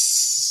different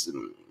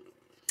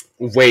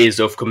ways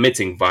of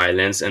committing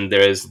violence, and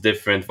there's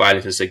different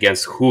violences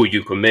against who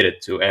you commit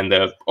it to, and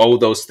all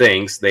those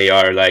things, they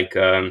are like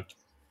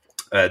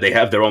they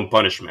have their own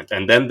punishment.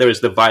 And then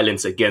there's the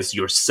violence against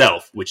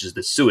yourself, which is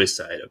the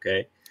suicide.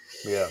 Okay,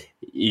 Yeah.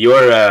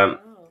 you're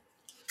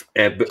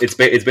it's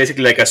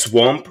basically like a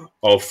swamp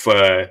of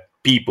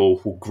people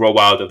who grow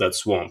out of that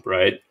swamp,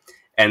 right?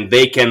 And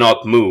they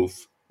cannot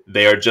move.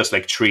 They are just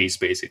like trees,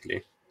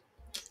 basically.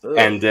 Ugh.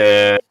 And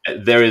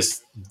there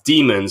is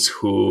demons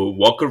who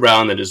walk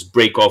around and just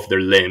break off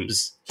their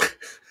limbs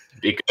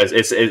because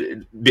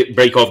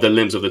break off the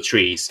limbs of the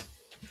trees,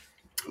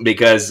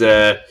 because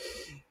it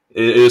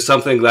is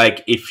something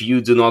like, if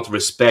you do not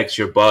respect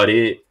your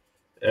body,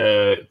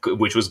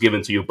 which was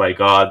given to you by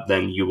God,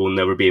 then you will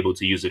never be able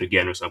to use it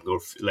again or something. Or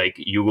like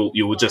you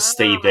will just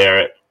stay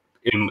there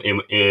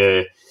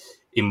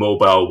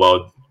immobile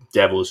while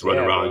devils run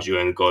Yeah, around bro. you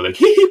and go like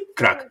hee hee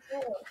crack.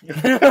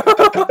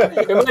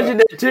 Imagine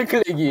they're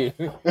tickling you.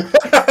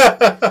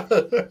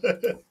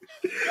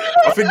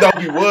 I think that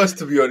would be worse,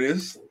 to be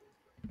honest.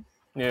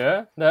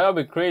 Yeah, that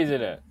would be crazy.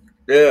 Then.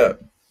 Yeah.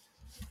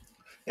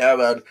 Yeah,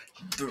 man.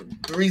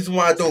 The reason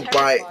why I don't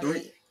buy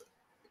Terrifying.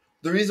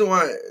 the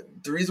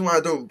reason why I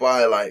don't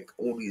buy like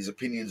all these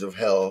opinions of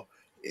hell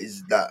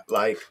is that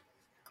like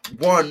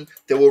one,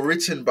 they were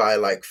written by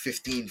like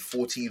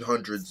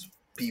 1400s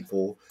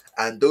people,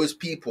 and those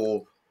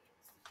people,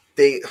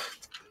 they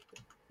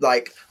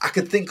like I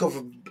could think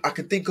of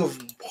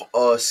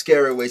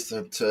scary ways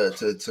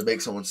to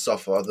make someone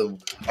suffer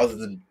other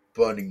than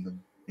burning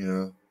them, you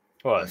know.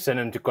 What? Send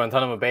them to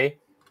Guantanamo Bay?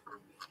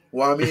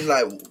 Well, I mean,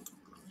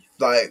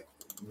 like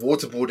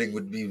waterboarding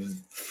would be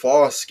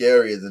far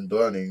scarier than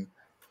burning.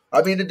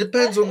 I mean, it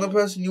depends on the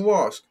person you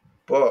ask,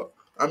 but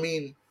I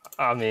mean,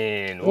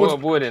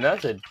 waterboarding,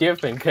 that's a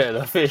different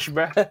kettle of fish,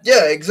 bro.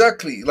 yeah,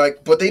 exactly.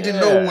 Like, but they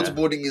didn't know Yeah.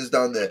 waterboarding is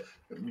down there.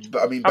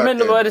 But I mean, I back mean,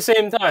 then, but at the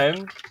same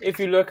time, if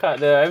you look at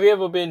have you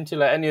ever been to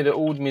like any of the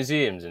old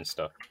museums and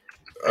stuff?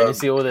 And you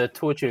see all the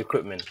torture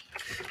equipment.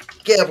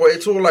 yeah, but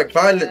it's all like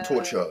violent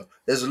torture.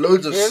 There's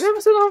loads of Yeah, have you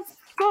ever seen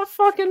that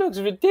fucking looks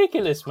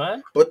ridiculous,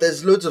 man? but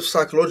there's loads of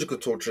psychological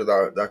torture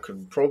that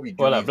could probably do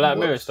Well, like even Black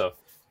worse. Mirror stuff.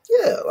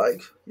 Yeah,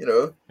 like, you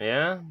know,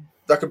 Yeah.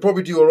 that could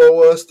probably do a lot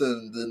worse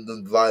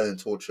than violent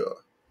torture.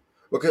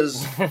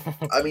 Because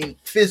I mean,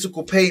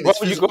 physical pain. What is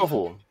would you physical. go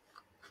for?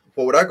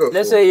 What would I go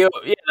Let's for? say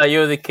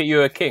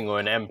you're a king or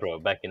an emperor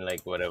back in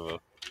like whatever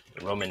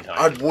Roman time.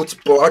 I'd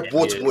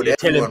waterboard You're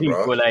telling everyone,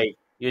 people bro. like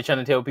you're trying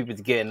to tell people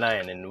to get in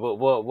line, and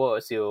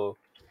what's your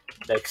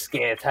like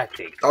scare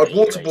tactic? I'd that you,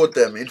 waterboard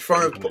them in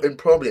front of in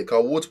public.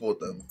 I'll waterboard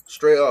them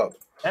straight up.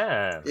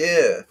 Damn.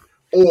 Yeah.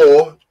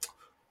 Or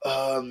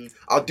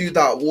I'll do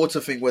that water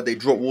thing where they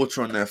drop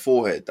water on their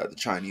forehead that the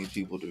Chinese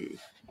people do.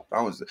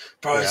 That was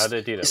bro. Yeah, how do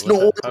they do that? It's What's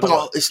not all that? How do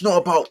about. It's not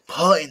about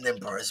hurting them,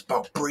 bro. It's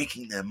about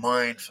breaking their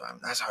mind, fam.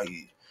 That's how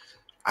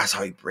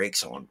you break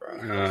someone,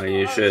 bro.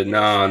 You should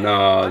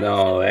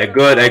no. A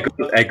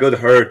good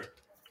hurt.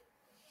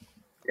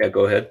 Yeah,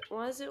 go ahead.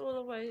 Why is it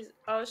always?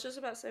 I was just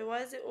about to say, why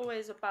is it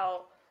always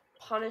about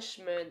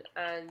punishment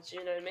and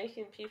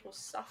making people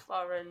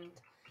suffer and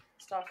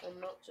stuff, and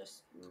not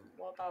just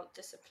what about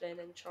discipline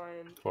and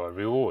trying? What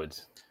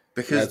rewards?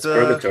 Because That's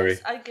purgatory.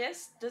 I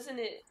guess doesn't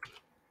it?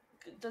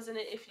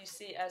 If you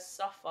see it as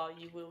suffer,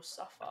 you will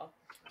suffer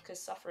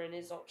because suffering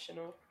is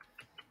optional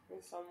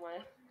in some way.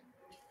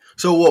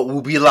 So what?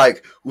 We'll be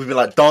like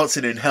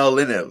dancing in hell,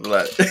 innit?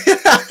 Like,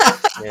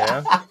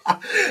 Yeah.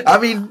 I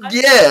mean,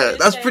 yeah,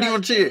 that's pretty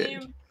much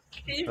it.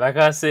 Like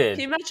I said,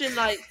 Can you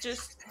imagine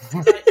just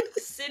like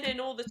sinning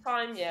all the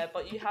time, yeah,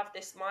 but you have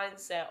this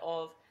mindset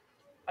of,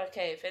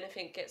 okay, if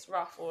anything gets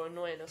rough or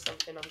annoying or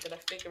something, I'm gonna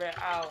figure it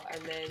out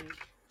and then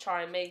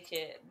try and make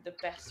it the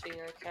best thing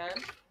I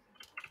can.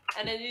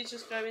 And then you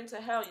just go into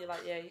hell. You're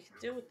like, yeah, you can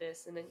deal with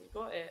this, and then you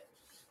got it.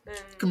 And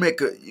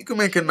You can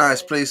make a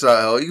nice place out of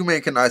hell. You can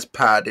make a nice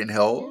pad in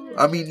hell.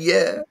 I mean,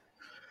 yeah.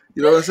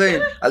 You know what I'm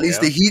saying? At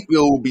least Yeah. the heat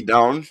bill will be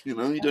down. You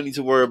know, you don't need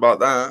to worry about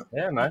that.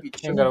 yeah, man, Be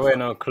you ain't gotta chilling, wear fam.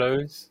 no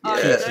clothes. oh,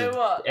 Yeah. you know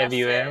what? That's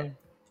Everywhere. it.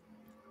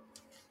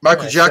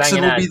 Michael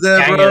Jackson will be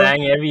there, bro.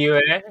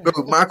 Everywhere.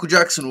 Bro, Michael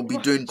Jackson will be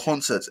doing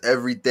concerts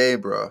every day,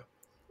 bro.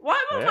 Why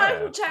would Yeah.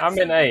 Michael I Jackson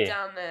mean, be hey.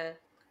 down there?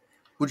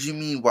 What do you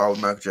mean? Why would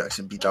Michael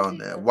Jackson be What do down you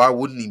there? mean? Why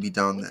wouldn't he be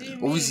down What there? do you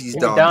Obviously, mean? he's He's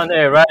down, down there.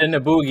 there riding the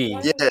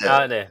boogie. Yeah.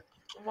 Out there.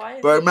 Why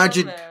is But he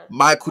imagine down there?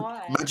 Michael,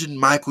 Why? imagine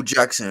Michael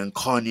Jackson and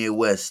Kanye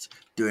West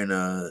doing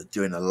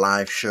a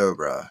live show,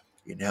 bro.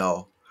 In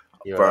hell,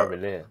 You're bro. over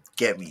there.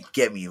 Get me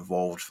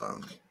involved,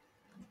 fam.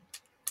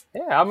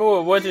 Yeah, I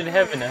mean, what did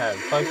heaven have?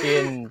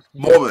 Fucking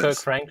Mormons. Kirk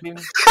Franklin?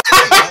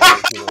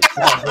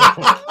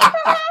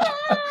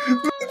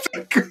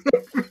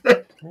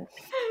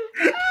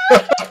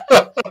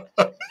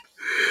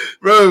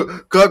 Bro,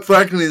 Kirk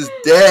Franklin is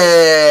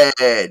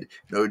dead.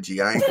 No,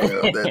 G, I ain't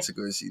going up there to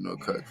go see no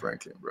Kirk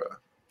Franklin, bro.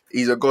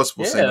 He's a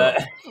gospel singer.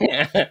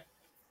 Yeah,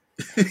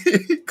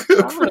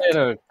 Kirk, I'm a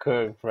little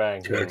Kirk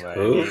Franklin, Kirk man.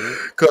 who? dude.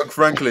 Kirk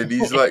Franklin,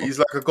 he's like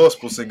a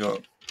gospel singer.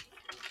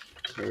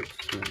 Kirk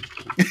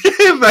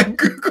Man,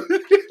 Google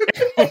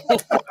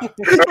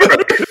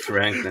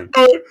Franklin.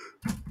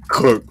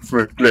 Kirk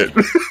Franklin.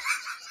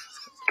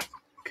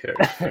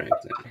 Kirk Franklin.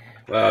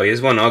 Wow,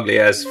 he's one ugly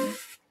ass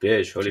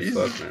bitch. Holy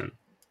Jesus. fuck, man.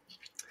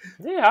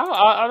 Yeah,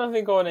 I don't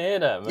think I want to hear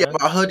that, man. Yeah,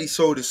 but I heard he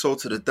sold his soul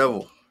to the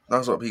devil.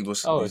 That's what people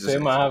say. Oh, so he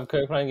might have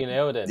Kirk Franklin in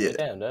hell then. Yeah.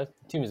 Damn, that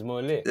team is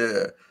more lit.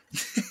 Yeah.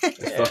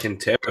 It's fucking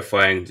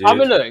terrifying, dude. I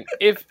mean, look,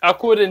 if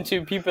according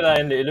to people that are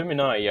in the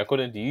Illuminati,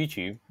 according to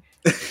YouTube,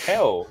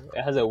 hell,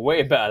 it has a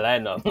way better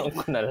lineup. I'm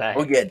not gonna lie.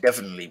 Oh yeah,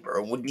 definitely,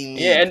 bro. What do you mean?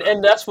 Yeah,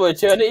 and that's for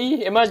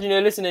eternity. Imagine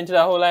you're listening to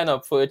that whole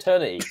lineup for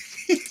eternity.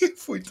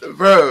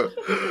 Bro,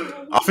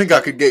 I think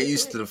I could get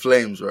used to the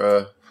flames,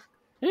 bro.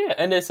 Yeah,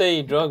 and they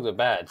say drugs are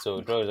bad, so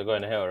drugs are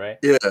going to hell, right?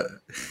 Yeah.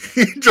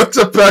 Drugs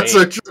are bad, so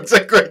Right. drugs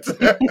are great.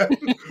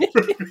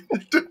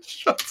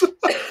 Shut up.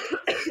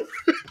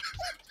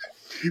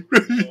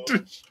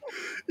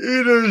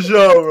 You don't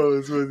shout, bro.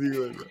 It's funny,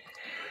 man.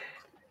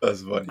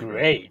 That's funny, bro.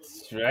 Great,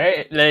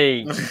 right?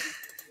 Like,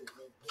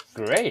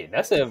 great.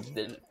 That's a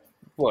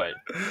what?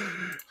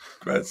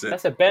 That's it.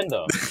 That's a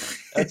bender,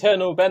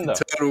 eternal bender.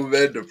 Eternal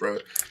vendor, bro.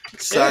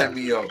 Sign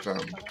me up,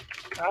 fam.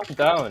 I'm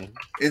down.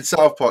 In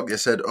South Park, they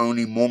said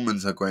only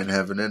Mormons are going to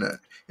heaven, innit?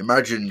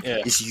 Imagine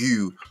it's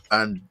you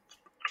and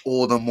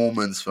all the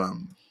Mormons,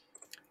 fam.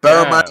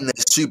 Bear in mind, they're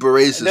super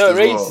racist They're as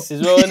racist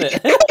as well. well, innit?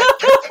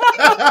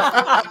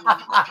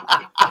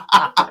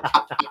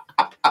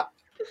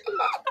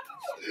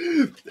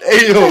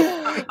 Hey, yo,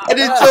 I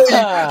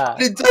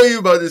didn't tell you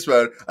about this,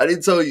 man. I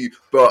didn't tell you,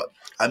 but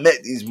I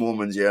met these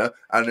Mormons, yeah,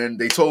 and then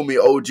they told me,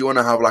 "Oh, do you want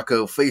to have like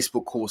a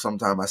Facebook call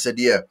sometime?" I said,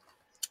 "Yeah."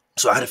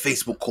 So I had a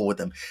Facebook call with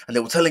them, and they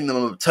were telling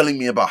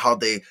me about how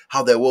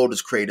their world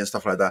was created and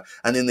stuff like that.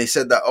 And then they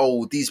said that,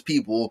 oh, these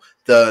people,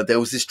 there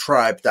was this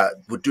tribe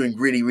that were doing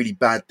really, really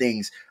bad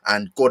things,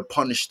 and God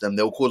punished them.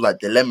 They were called like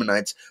the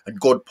Lemonites,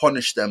 and God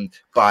punished them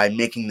by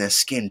making their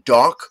skin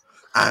dark.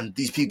 And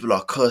these people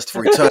are cursed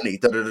for eternity.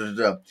 Da, da, da,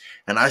 da.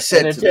 And I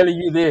said, and they're telling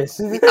you this.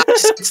 I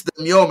said to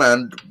them, yo,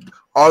 man,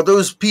 are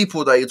those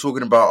people that you're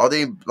talking about, are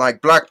they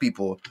like black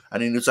people?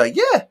 And then he was like,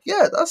 yeah,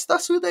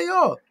 that's who they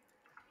are.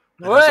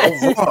 And What? I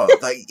was like, oh, wow.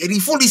 Like, and he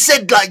fully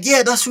said, like,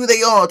 yeah, that's who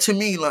they are to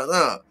me, like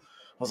that.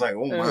 I was like,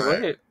 oh my,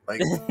 Wait. like,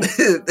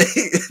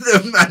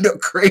 the man are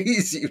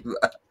crazy, man.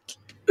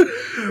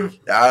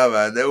 Yeah,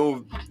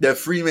 man, they're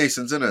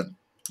Freemasons, innit?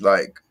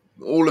 Like,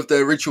 all of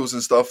their rituals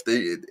and stuff,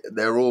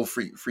 they're all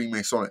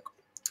Freemasonic.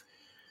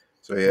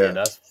 So Yeah,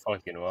 that's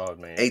fucking wild,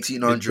 man.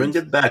 1800s. Bring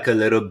it back a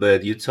little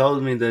bit. You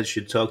told me that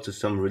you talked to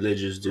some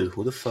religious dude.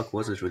 Who the fuck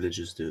was this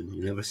religious dude?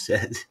 You never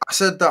said. I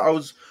said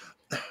that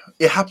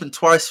it happened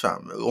twice,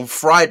 fam. On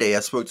Friday, I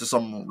spoke to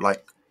some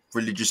like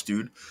religious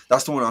dude.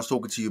 That's the one I was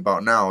talking to you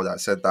about now.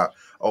 That said that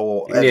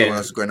everyone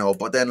else is going home.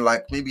 But then,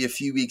 like maybe a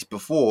few weeks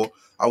before,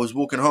 I was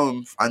walking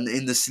home, and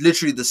in this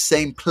literally the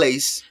same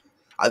place,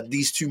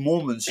 these two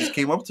Mormons just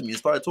came up to me and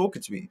started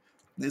talking to me.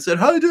 And they said,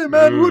 "How you doing,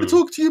 man? We want to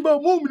talk to you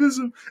about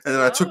Mormonism." And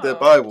then I took their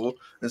Bible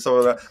and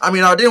stuff like that. I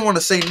mean, I didn't want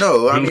to say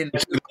no. I mean,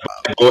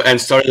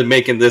 and started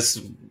making this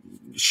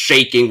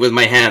shaking with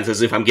my hands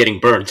as if I'm getting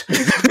burnt.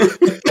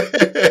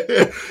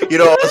 You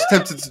know, I was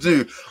tempted to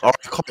do. I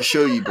can't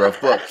show you, bro.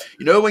 But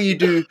when you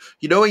do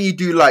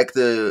like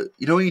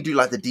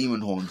the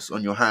demon horns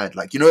on your hand,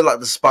 like like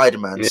the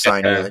Spider-Man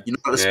sign. Like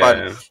the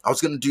Spider. I was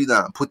gonna do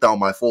that and put that on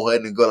my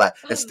forehead and go like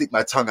and stick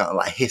my tongue out and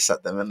like hiss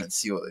at them and then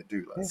see what they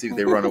do. Like see if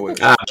they run away.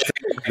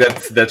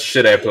 That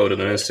shit I uploaded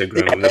on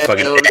Instagram.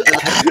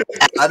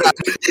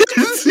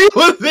 See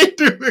what they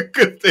do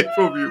because they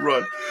probably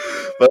run.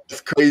 But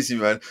it's crazy,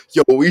 man.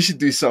 Yo, we should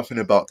do something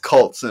about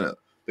cults, innit?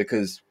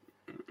 Because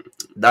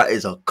that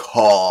is a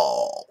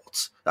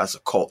cult. That's a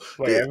cult.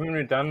 Wait, haven't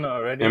we done that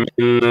already? I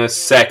mean,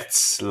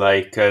 sects,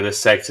 like the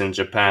sects in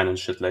Japan and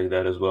shit like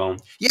that as well.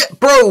 Yeah,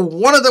 bro,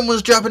 one of them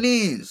was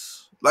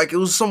Japanese. Like, it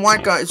was some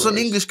white guy. It's an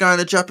English guy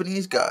and a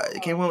Japanese guy.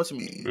 It came over to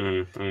me.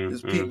 Wait,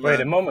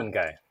 the Mormon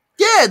guy?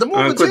 Yeah, the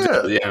Mormons,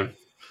 yeah.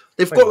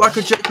 They've got, like,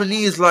 a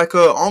Japanese, like,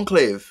 a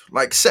enclave.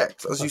 Like,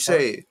 sect, as you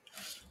say.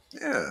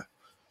 Yeah.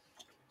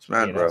 It's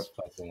mad, bro. That's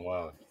fucking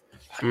wild.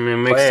 I mean, it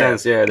makes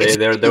sense, yeah.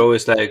 They're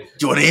always like...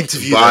 Do you want to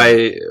interview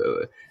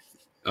them?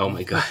 Oh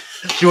my god.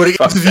 Do you want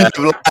to interview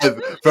them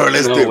live? Bro,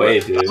 let's do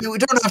it. Dude. I mean, we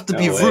don't have to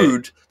be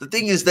rude. The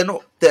thing is,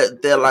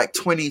 they're like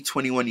 20,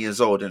 21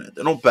 years old, innit?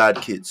 They're not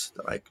bad kids.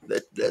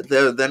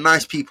 They're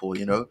nice people,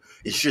 you know?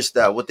 It's just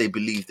that what they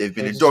believe, they've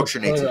been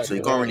indoctrinated, so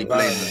you can't really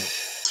blame them.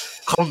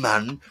 Come on,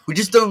 man. We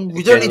don't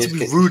need to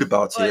be rude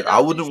about it. I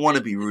wouldn't want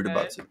to be rude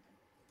about it.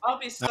 I'll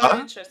be so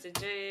interested.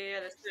 Yeah,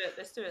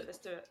 let's do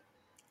it.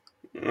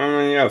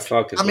 Yeah,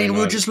 fuck it. I mean,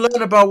 we'll just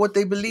learn about what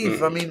they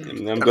believe. I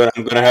mean, I'm gonna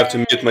have to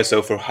mute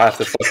myself for half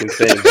the fucking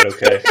thing, but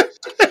okay.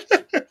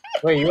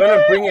 Wait, you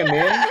wanna bring him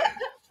in?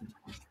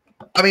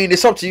 I mean,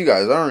 it's up to you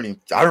guys. I don't really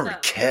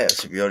care,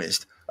 to be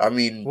honest. I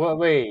mean, what?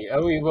 Wait,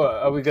 are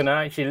we gonna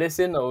actually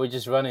listen, or are we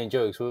just running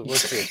jokes?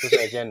 What's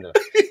the agenda?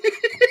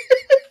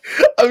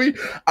 I mean,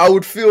 I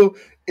would feel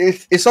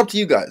it's up to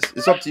you guys.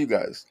 It's up to you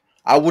guys.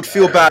 I would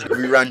feel bad if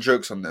we ran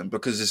jokes on them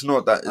because it's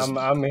not that.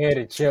 I'm here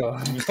to chill.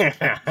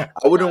 I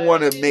wouldn't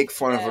want to make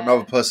fun of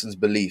another person's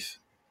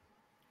belief.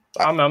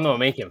 I'm not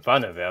making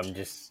fun of it. I'm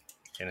just.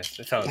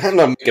 I'm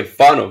not making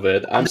fun of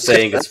it. I'm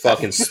saying it's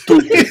fucking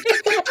stupid.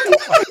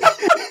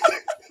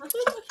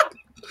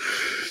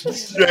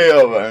 Straight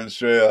up, man.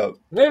 Straight up.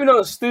 Maybe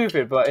not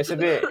stupid, but it's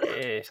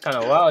kind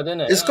of wild, isn't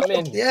it?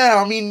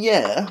 I mean,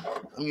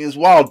 it's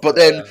wild, but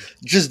then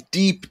just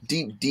deep,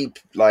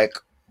 like.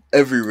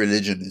 Every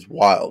religion is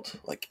wild.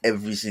 Like,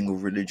 every single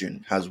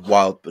religion has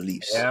wild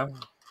beliefs. Yeah.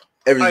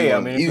 Everyone, I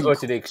mean, if you go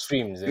to the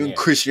extremes. Even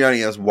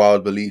Christianity has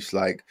wild beliefs.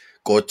 Like,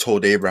 God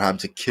told Abraham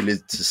to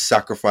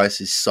sacrifice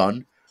his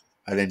son.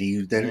 And then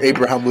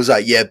Abraham was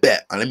like, yeah,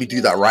 bet. And let me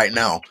do that right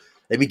now.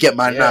 Let me get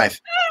my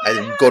knife. And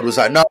then God was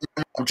like, no,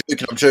 I'm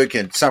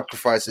joking.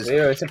 Sacrifices.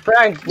 Yo, it's a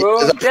prank, bro.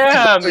 It's a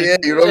Damn. yeah,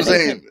 you know what I'm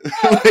saying?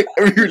 Like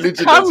every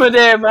religion has. Come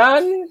there,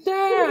 man.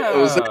 Damn. I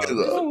was saying, What's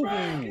though,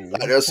 wrong with you?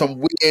 like,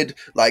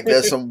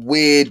 there's some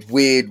weird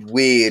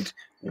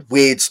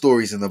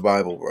stories in the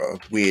Bible, bro.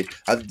 Weird.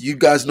 You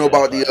guys know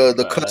about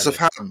the curse of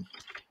Ham?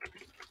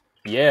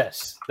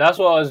 Yes, that's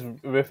what I was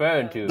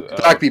referring to.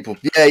 Black people.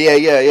 Yeah.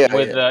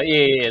 With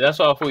yeah, that's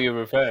what I thought you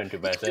were referring to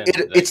by saying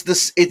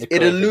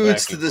It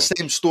alludes to the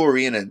same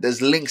story, innit?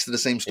 There's links to the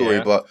same story,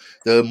 but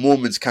the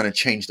Mormons kind of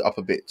changed it up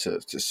a bit to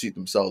suit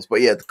themselves.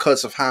 But yeah, the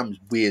curse of Ham is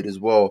weird as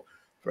well,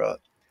 bro.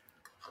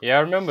 Yeah,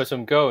 I remember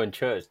some girl in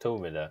church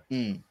told me that.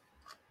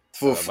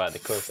 About the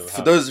curse of Ham.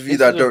 For those of you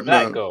that don't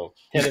know, girl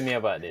telling me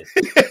about this,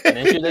 and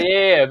then she's like,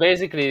 "Yeah,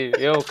 basically,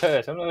 yo,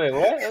 curse." I'm like,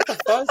 "What the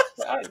fuck?"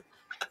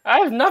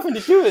 I have nothing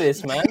to do with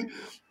this, man.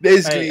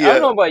 Basically, I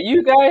don't know about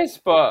you guys,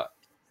 but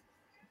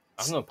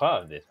I'm not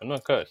part of this. I'm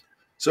not cursed.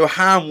 So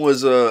Ham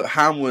was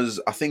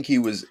I think he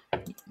was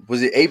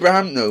it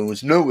Abraham? No, it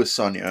was Noah's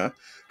son. Yeah,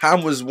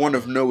 Ham was one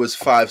of Noah's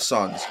 5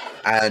 sons,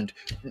 and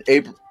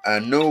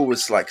Noah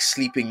was like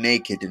sleeping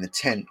naked in a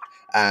tent,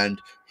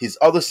 and his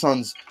other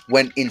sons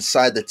went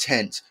inside the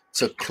tent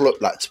to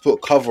put a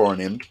cover on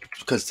him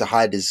because to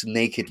hide his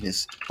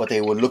nakedness, but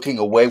they were looking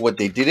away when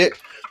they did it.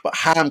 But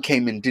Ham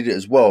came and did it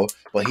as well,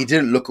 but he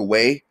didn't look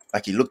away.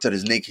 Like, he looked at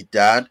his naked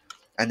dad,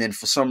 and then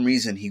for some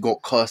reason he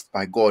got cursed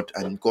by God,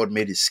 and God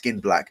made his skin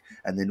black,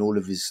 and then all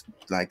of his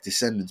like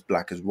descendants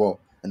black as well.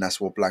 And that's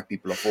what black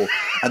people are for.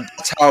 And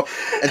that's how.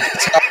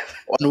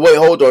 And wait,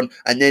 hold on.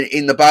 And then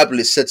in the Bible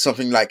it said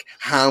something like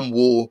Ham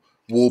will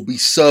be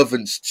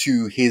servants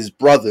to his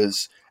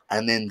brothers.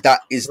 And then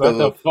that is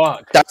the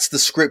fuck? That's the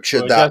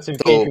scripture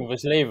justification for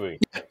slavery.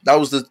 That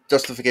was the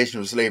justification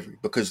of slavery,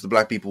 because the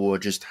black people were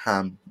just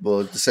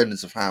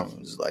descendants of Ham. It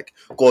was like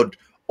God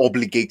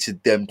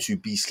obligated them to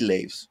be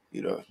slaves,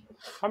 you know.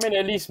 I mean,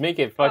 at least make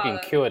it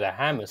fucking kill the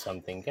ham or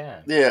something,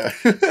 can? Yeah.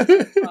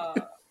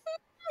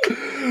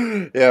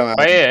 Yeah, man.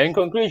 But yeah, in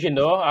conclusion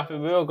though, after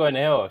we all going to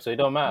hell, so it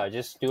don't matter.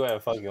 Just do whatever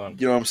the fuck you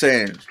want. You know what I'm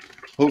saying?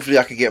 Hopefully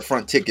I can get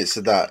front tickets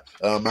to that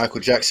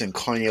Michael Jackson,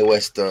 Kanye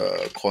West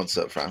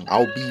concert, fam.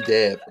 I'll be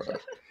there, bro.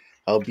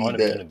 I'll be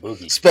there.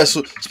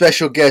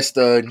 Special guest,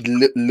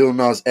 Lil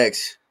Nas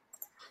X.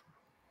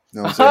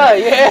 You know what I'm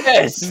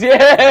saying?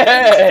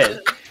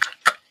 Yes.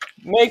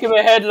 Make him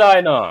a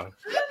headliner.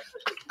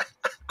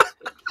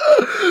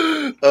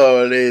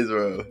 Oh, it is,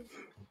 bro.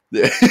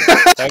 Yeah.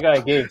 That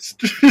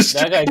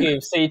guy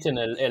gave Satan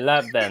a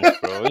lap dance,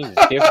 bro. He's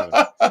different.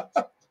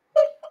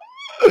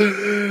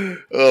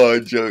 Oh,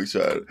 jokes,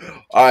 man.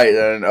 All right,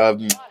 then.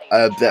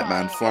 That,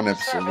 man. Fun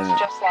episode, man.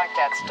 Just like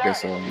that I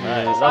guess started.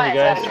 so. Love you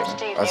guys.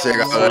 I'll see you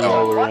guys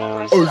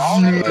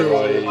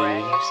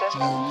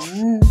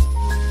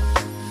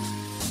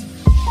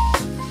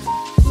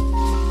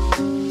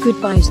later.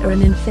 Goodbyes are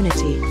an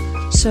infinity.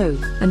 So,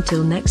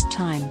 until next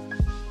time.